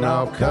board and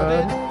I'll cut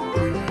it.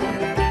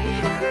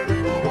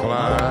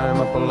 Climb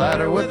up a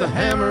ladder with a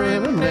hammer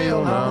and a nail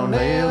and I'll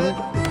nail it.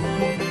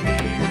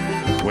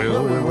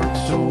 Well, we worked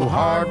so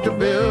hard to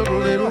build a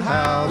little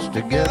house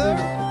together.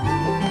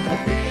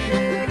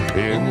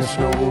 In the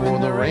snow or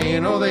the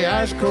rain or the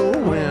ice cold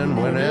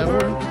wind, whenever.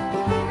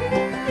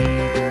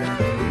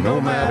 No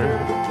matter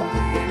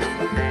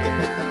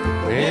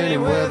any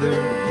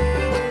weather,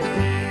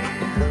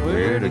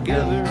 we're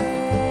together.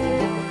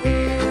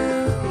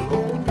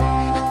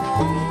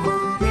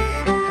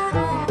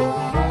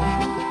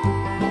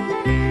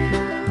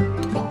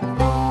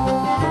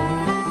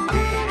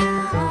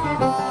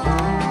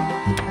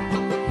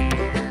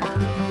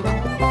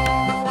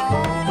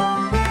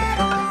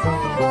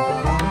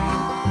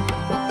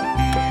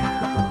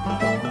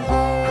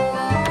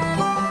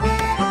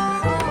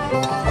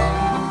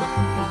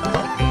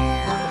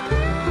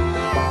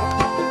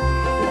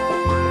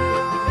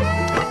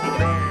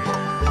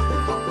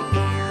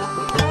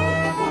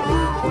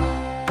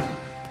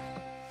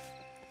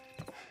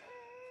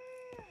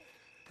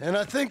 And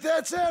I think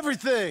that's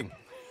everything.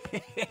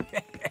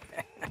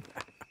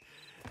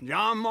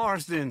 John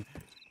Marston,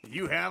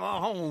 you have a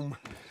home.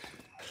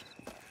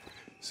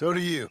 So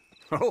do you.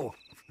 Oh,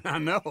 I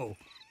know.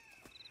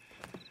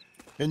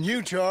 And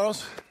you,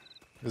 Charles,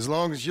 as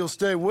long as you'll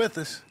stay with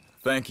us.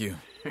 Thank you.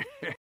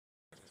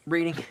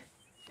 Reading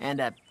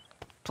and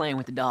playing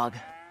with the dog.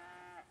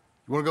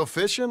 You want to go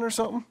fishing or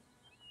something?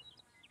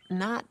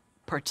 Not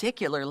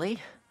particularly.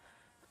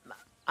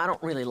 I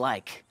don't really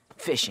like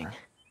fishing.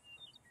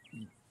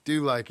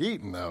 Do like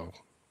eating, though,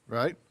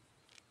 right?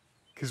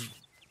 Because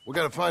we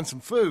got to find some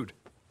food.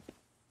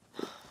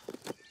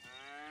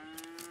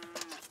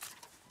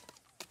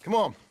 Come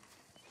on.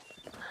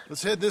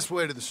 Let's head this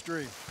way to the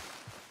stream.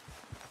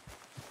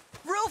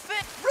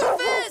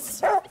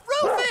 Rufus!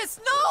 Rufus,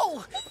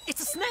 no!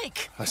 It's a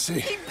snake. I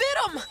see. He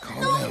bit him.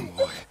 Calm down,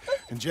 boy.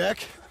 And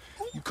Jack,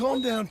 you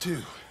calm down,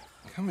 too.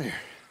 Come here.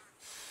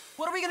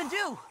 What are we gonna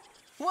do?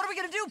 What are we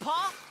gonna do,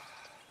 Pa?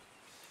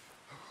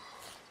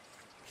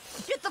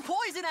 Get the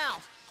poison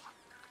out!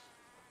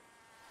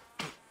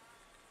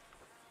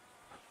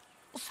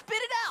 Well, spit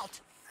it out!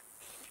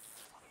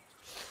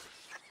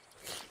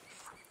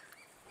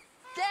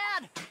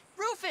 Dad!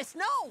 Rufus,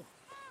 no!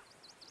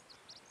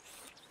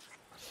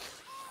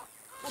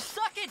 Well,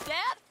 suck it,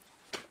 Dad!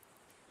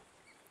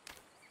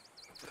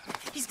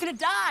 He's gonna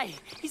die!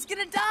 He's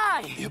gonna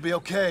die! He'll be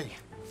okay.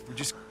 We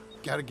just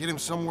gotta get him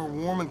somewhere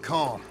warm and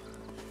calm.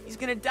 He's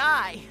gonna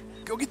die!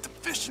 Go get the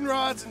fishing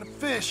rods and the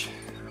fish.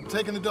 I'm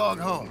taking the dog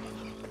home.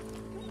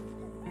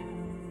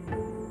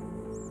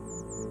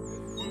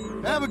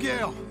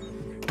 Abigail!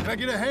 Can I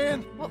get a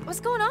hand? What's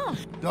going on?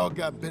 Dog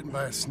got bitten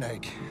by a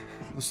snake.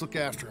 Let's look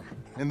after him.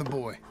 And the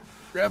boy.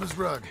 Grab his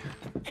rug.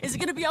 Is it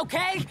gonna be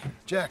okay?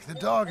 Jack, the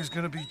dog is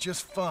gonna be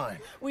just fine.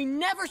 We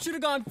never should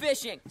have gone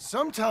fishing.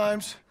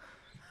 Sometimes,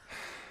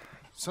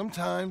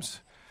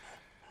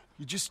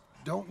 you just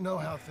don't know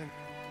how things...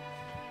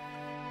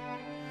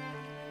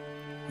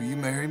 Will you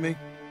marry me?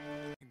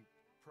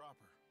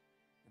 Proper,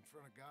 in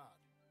front of God.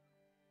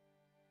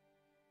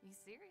 You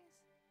serious?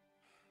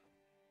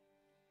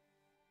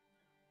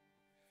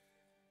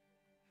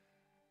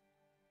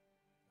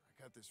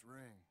 I got this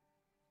ring.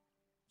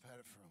 I've had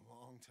it for a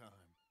long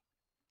time.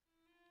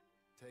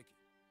 Take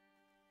it.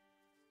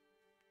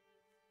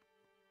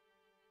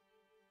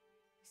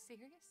 You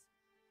serious?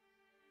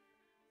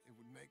 It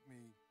would make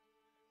me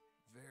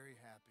very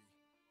happy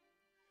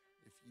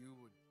if you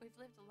would... We've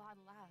lived a lot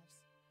of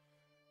lives.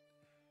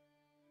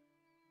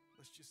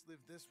 Let's just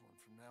live this one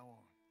from now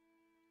on.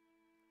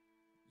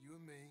 You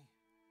and me,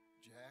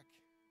 Jack,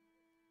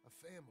 a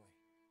family,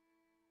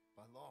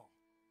 by law.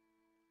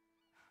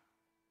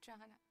 John,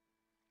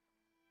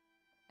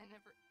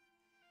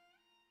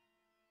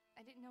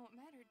 I didn't know it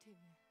mattered to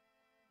you.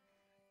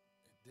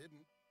 It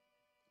didn't.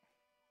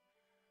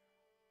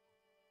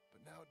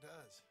 But now it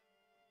does.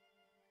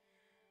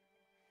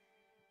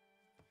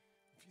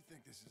 If you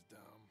think this is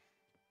dumb,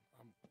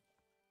 I'm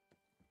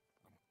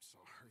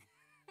sorry.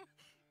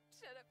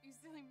 Shut up, you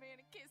silly man,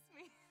 and kiss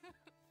me.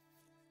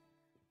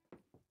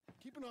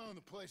 Keep an eye on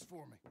the place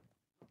for me.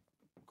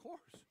 Of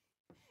course.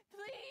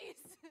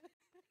 Please.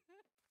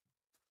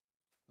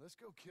 Let's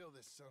go kill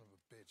this son of a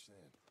bitch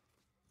then.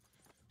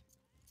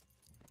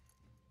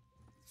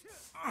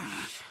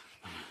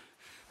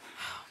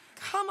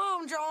 Come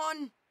on,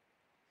 John.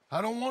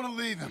 I don't want to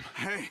leave him.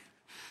 Hey,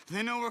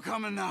 they know we're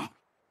coming now.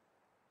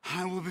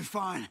 I will be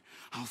fine.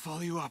 I'll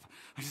follow you up.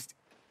 I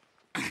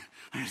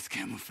just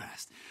can't move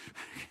fast.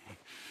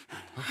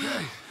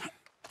 Okay.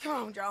 Come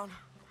on, John.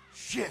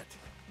 Shit.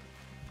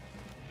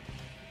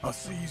 I'll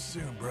see you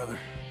soon, brother.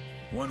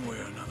 One way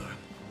or another.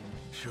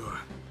 Sure.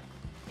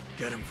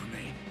 Get him for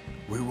me.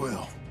 We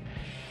will.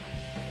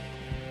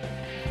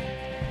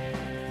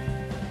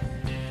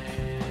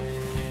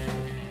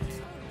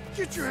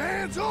 Get your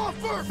hands off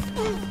her!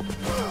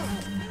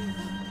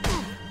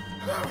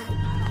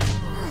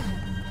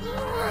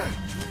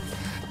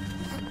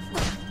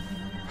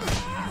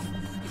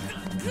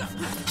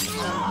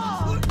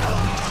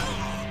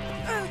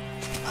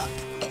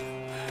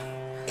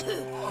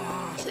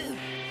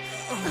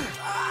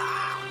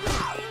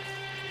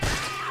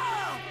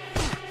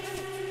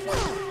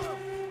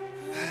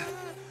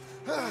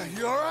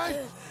 You all right?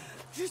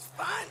 Just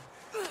fine.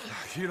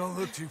 You don't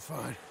look too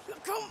fine.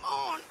 Come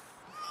on.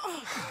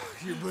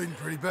 You're bleeding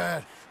pretty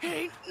bad.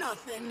 Ain't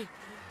nothing.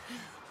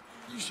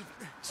 You should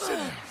sit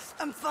down.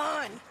 I'm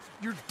fine.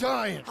 You're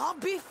dying. I'll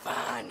be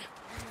fine.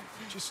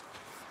 Just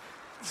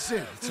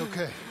sit. It's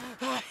okay.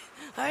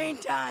 I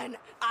ain't dying.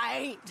 I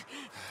ain't.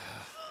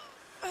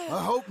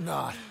 I hope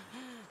not.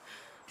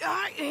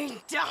 I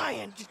ain't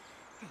dying.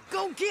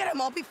 Go get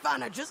him. I'll be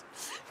fine. I just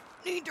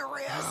need to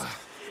rest.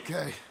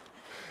 Okay.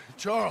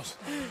 Charles,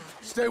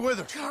 stay with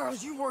her.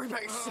 Charles, you worry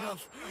about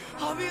yourself.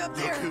 I'll be up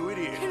there Look who it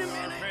is. in a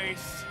minute.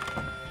 Face.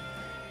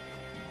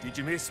 Did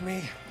you miss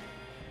me?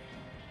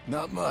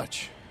 Not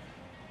much.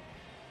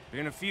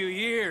 Been a few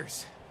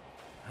years.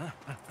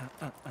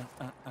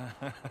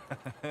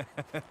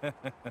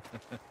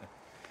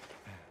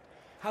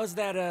 How's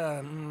that,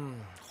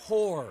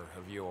 whore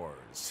of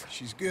yours?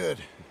 She's good.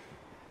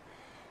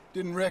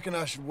 Didn't reckon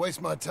I should waste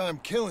my time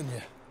killing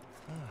you.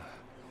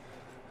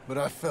 But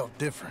I felt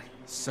different.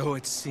 So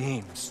it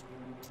seems.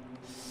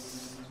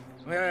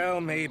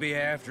 Well, maybe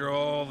after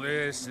all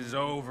this is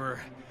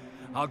over,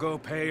 I'll go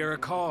pay her a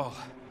call.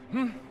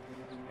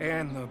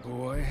 And the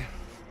boy.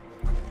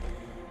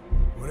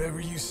 Whatever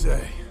you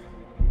say.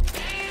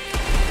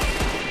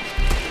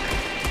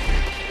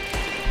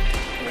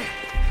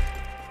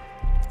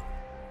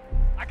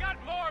 I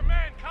got more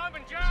men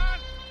coming, John!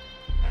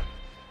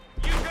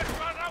 You just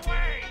run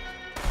away!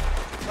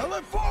 I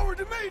look forward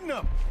to meeting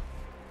them!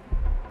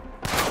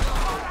 I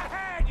thought I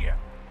had you!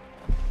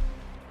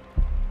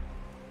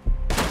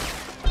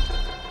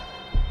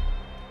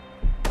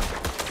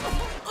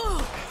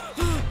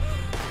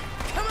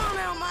 Come on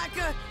now,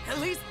 Micah. At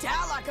least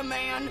die like a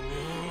man.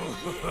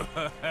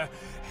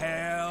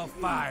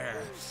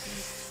 Hellfire.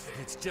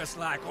 It's just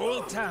like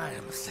old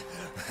times.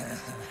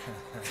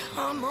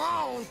 Come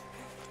on.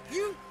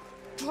 You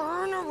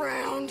turn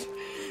around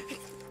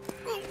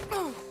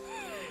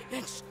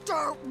and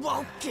start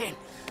walking.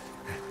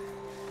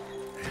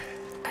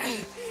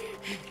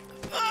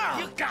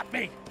 You got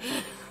me!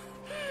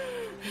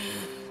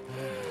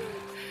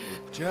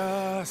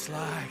 Just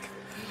like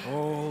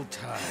old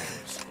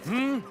times,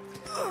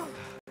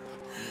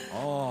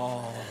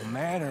 All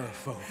manner of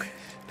folk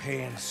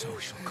paying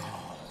social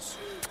calls.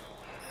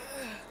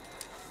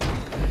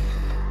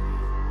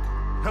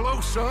 Hello,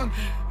 son.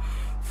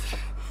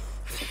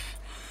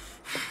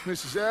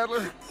 Mrs.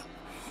 Adler.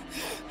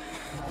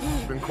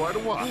 It's been quite a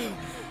while.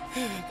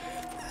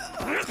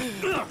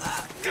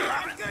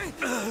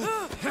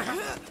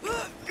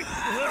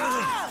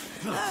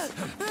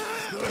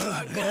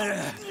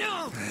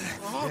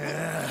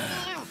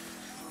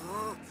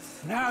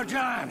 Now,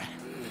 John.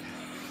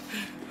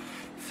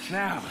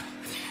 Now,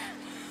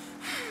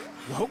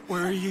 what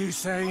were you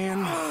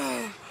saying?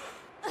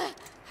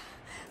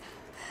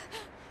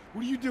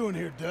 What are you doing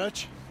here,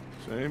 Dutch?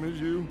 Same as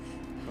you,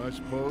 I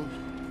suppose.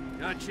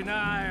 Dutch and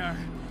I are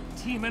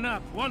teaming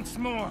up once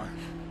more.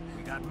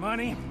 We got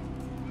money.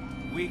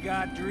 We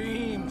got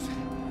dreams.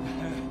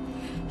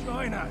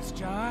 Join us,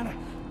 John.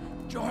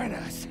 Join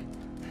us.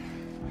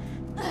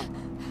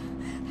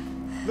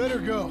 Let her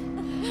go.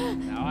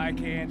 Now, I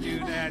can't do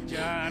that,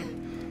 John.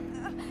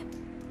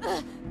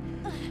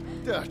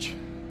 Dutch.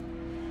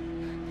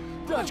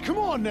 Dutch, come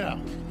on now.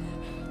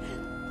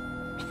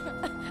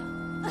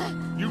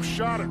 You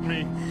shot at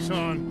me,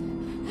 son.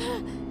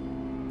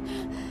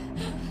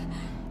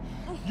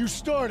 You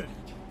started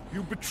it.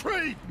 You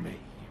betrayed me.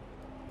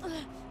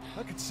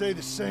 I could say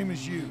the same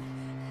as you.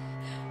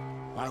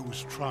 I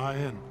was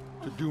trying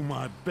to do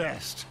my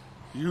best.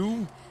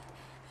 You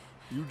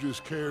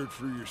just cared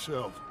for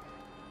yourself.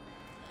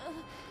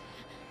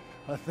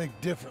 I think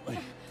differently.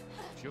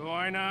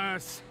 Join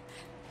us.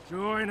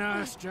 Join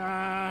us,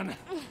 John.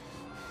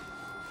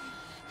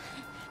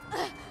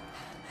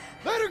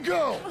 Let her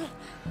go!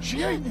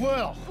 She ain't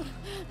well.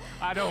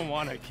 I don't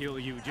want to kill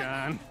you,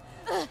 John.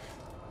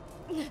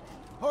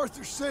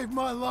 Arthur saved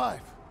my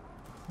life.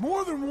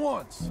 More than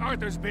once.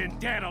 Arthur's been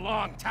dead a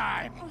long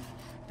time.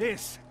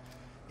 This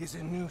is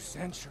a new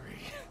century.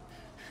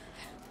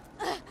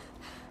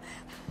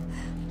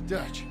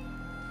 Dutch.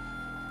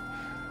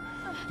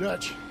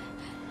 Dutch.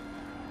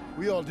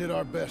 We all did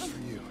our best for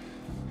you.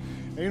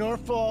 Ain't our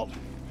fault.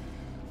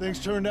 Things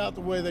turned out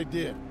the way they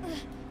did.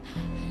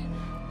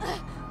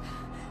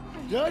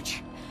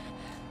 Dutch,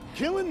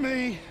 killing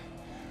me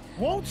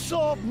won't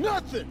solve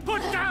nothing.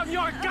 Put down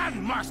your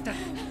gun, Marston!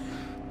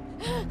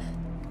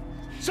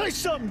 Say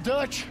something,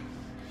 Dutch.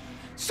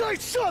 Say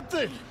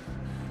something!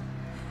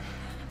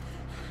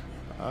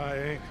 I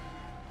ain't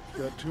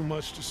got too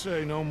much to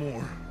say no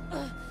more.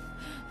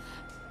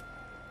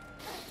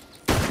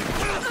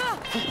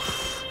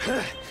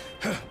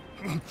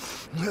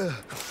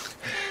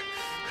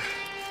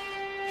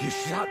 You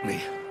shot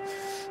me.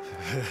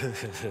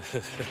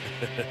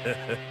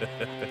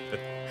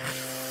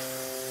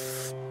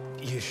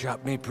 You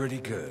shot me pretty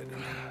good.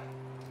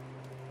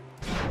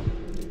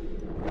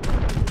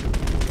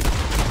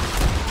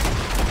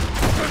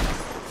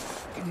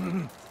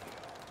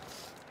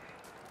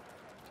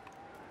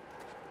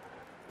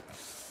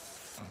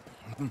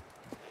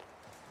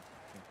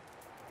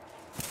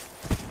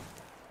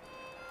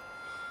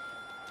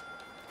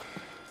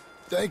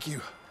 Thank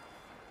you.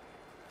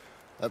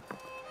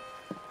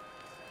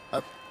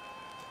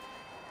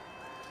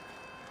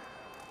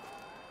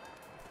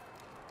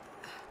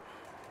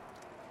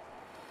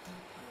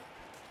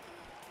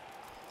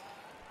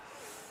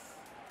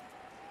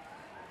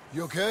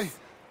 You okay?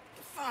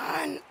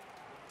 Fine.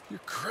 You're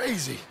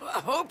crazy. I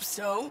hope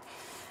so.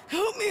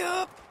 Help me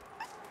up.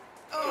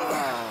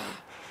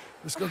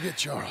 Let's go get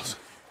Charles.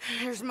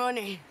 There's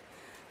money.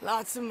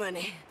 Lots of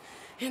money.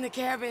 In the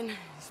cabin.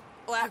 It's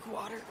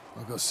Blackwater.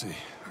 I'll go see.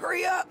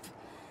 Hurry up.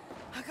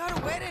 I got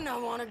a wedding I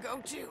want to go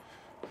to.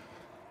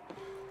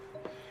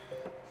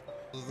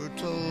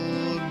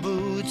 Overtold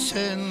boots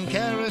and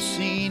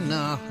kerosene,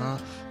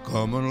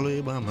 come and lay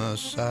by my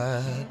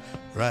side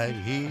right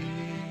here.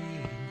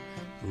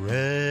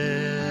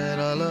 Red,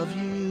 I love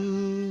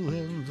you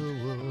in the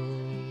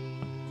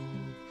world.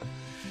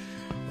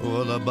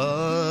 Oh, the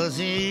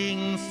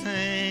buzzing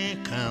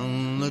think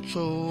and the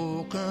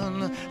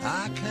choking,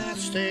 I can't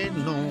stay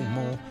no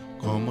more.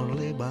 Come and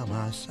lay by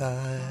my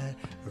side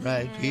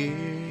right here.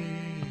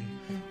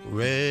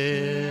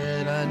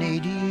 Red, I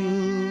need you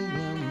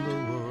in the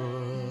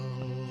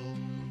world.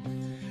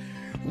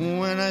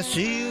 When I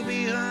see you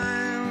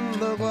behind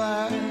the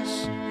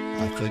glass,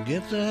 I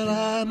forget that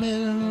I'm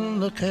in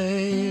the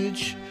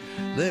cage.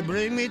 They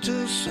bring me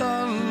to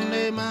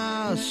Sunday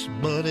Mass,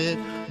 but it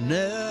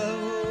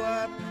never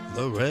wiped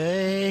the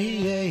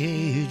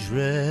rage.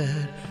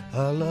 Red,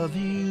 I love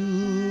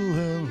you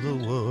in the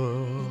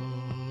world.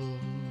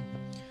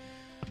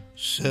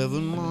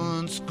 7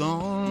 months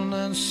gone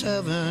and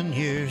 7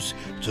 years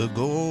to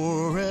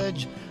go,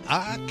 Reg.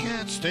 I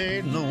can't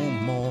stay no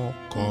more.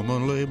 Come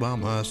and lay by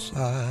my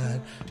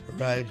side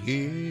right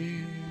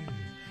here.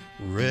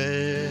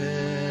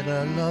 Red,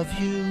 I love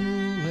you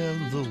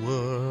in the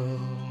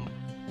world.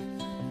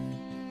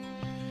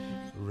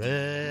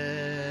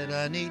 Red,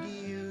 I need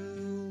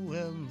you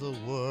in the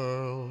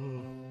world.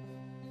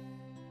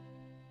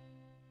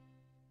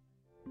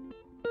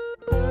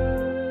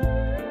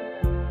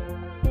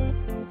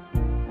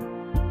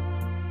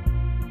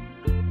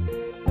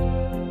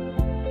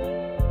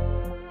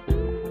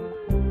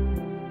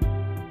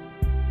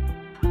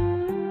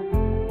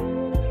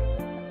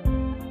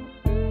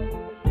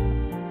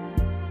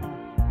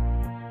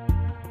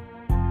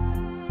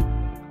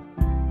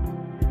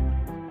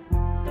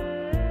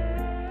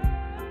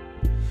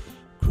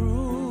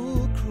 Cruel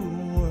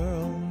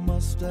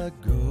must I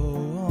go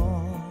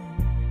on?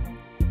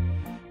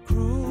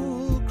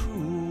 Cruel,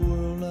 cruel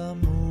world,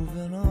 I'm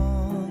moving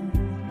on.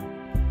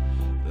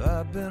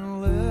 I've been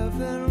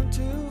living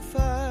too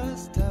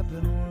fast, I've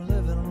been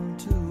living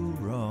too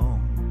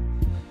wrong.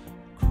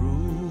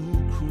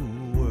 Cruel,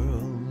 cruel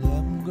world,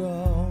 I'm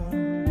gone.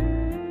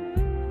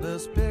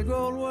 This big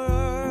old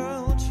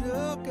world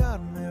sure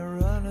got me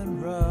running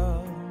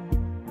round.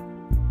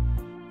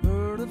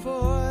 Heard a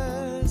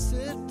voice,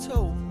 it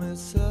told me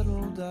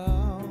settle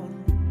down.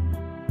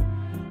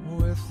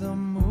 With the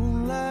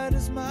moonlight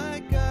as my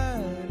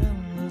guide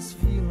and this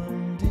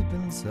feeling deep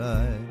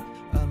inside,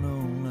 I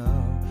know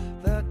now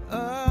that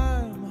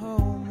I'm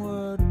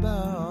homeward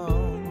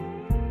bound.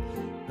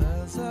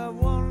 As I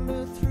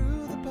wander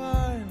through the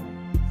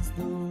pines,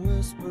 the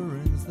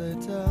whisperings they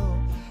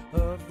tell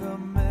of the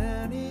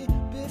many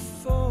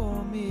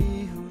before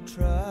me who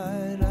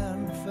tried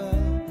and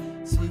fell,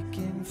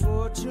 seeking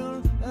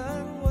fortune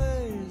and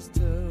ways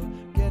to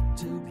get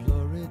to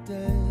glory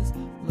days,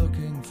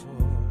 looking for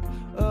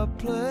a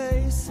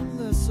place in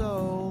this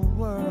old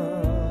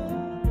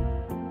world.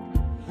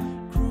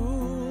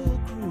 Cruel,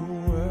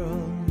 cruel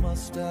world,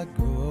 must I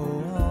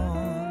go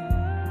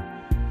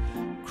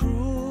on?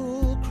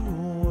 Cruel,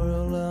 cruel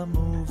world, I'm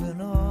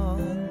moving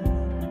on.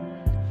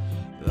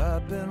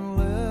 I've been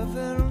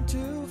living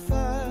too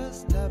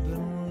fast, I've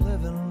been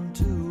living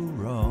too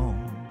wrong.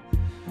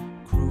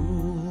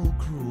 Cruel,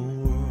 cruel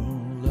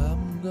world,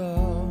 I'm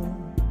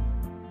gone.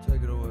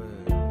 Take it away.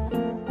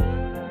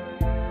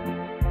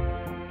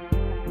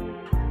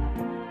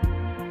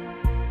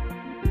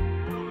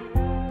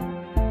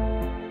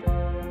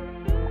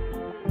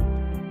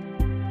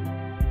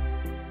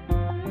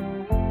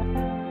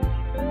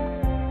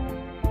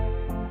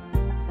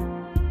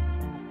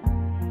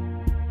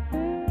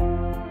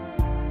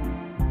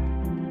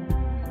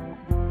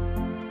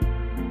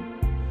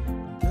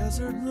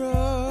 Desert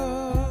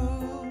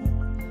road,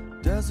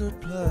 desert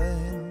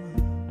plain,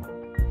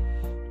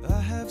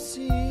 I have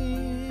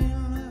seen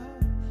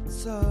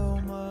so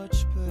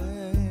much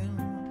pain.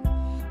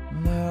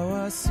 Now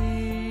I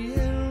see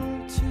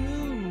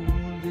into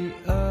the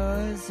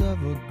eyes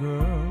of a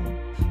girl.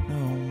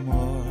 No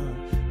more,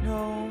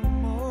 no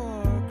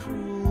more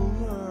cruel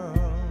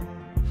world.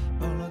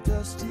 On a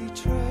dusty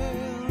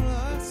trail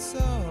I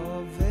saw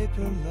a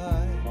vapor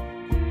light.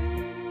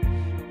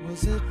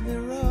 Was it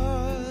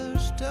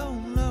mirage?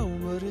 Don't know,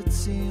 but it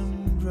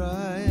seemed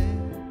right.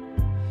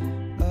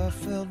 I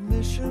felt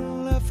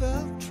mission, I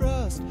felt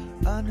trust.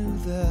 I knew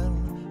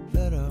then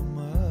that I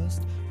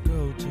must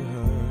go to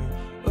her,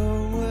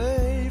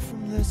 away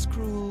from this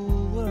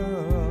cruel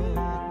world.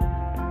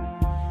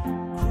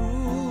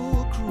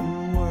 Cruel,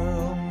 cruel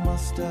world,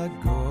 must I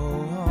go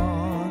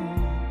on?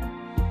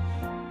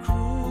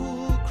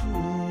 Cruel,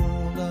 cruel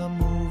world, I'm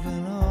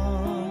moving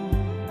on.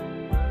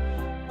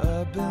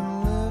 I've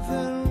been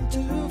living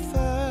too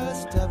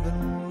fast, I've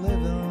been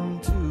living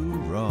too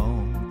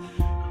wrong.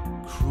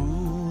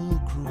 Cruel,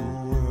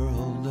 cruel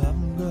world,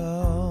 I'm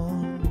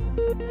gone.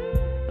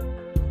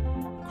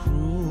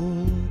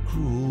 Cruel,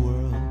 cruel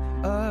world,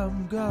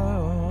 I'm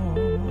gone.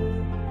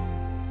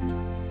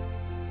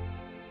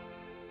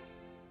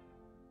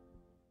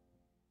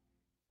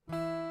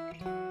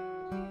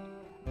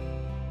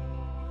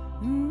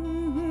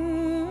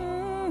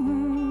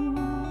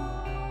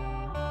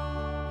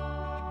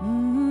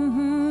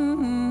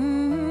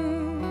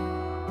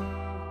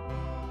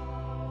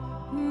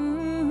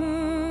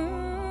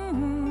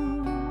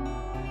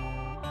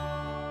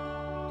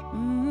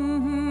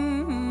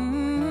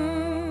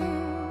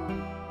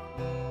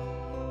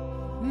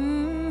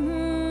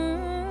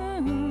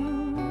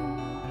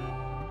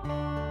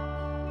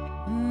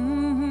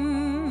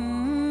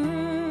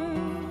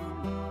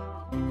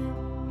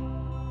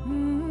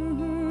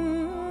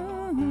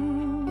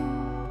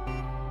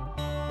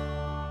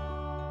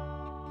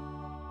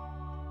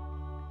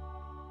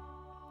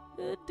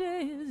 The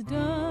day is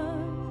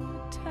done, the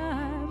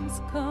time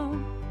has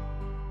come.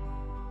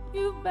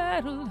 You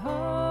battled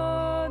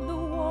hard, the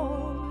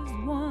war is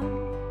won.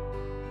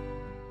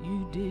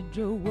 You did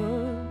your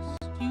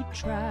worst, you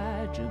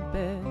tried your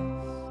best.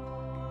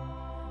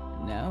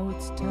 Now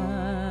it's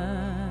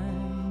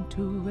time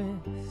to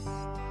rest.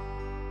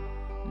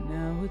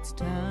 Now it's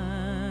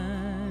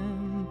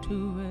time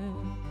to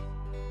rest.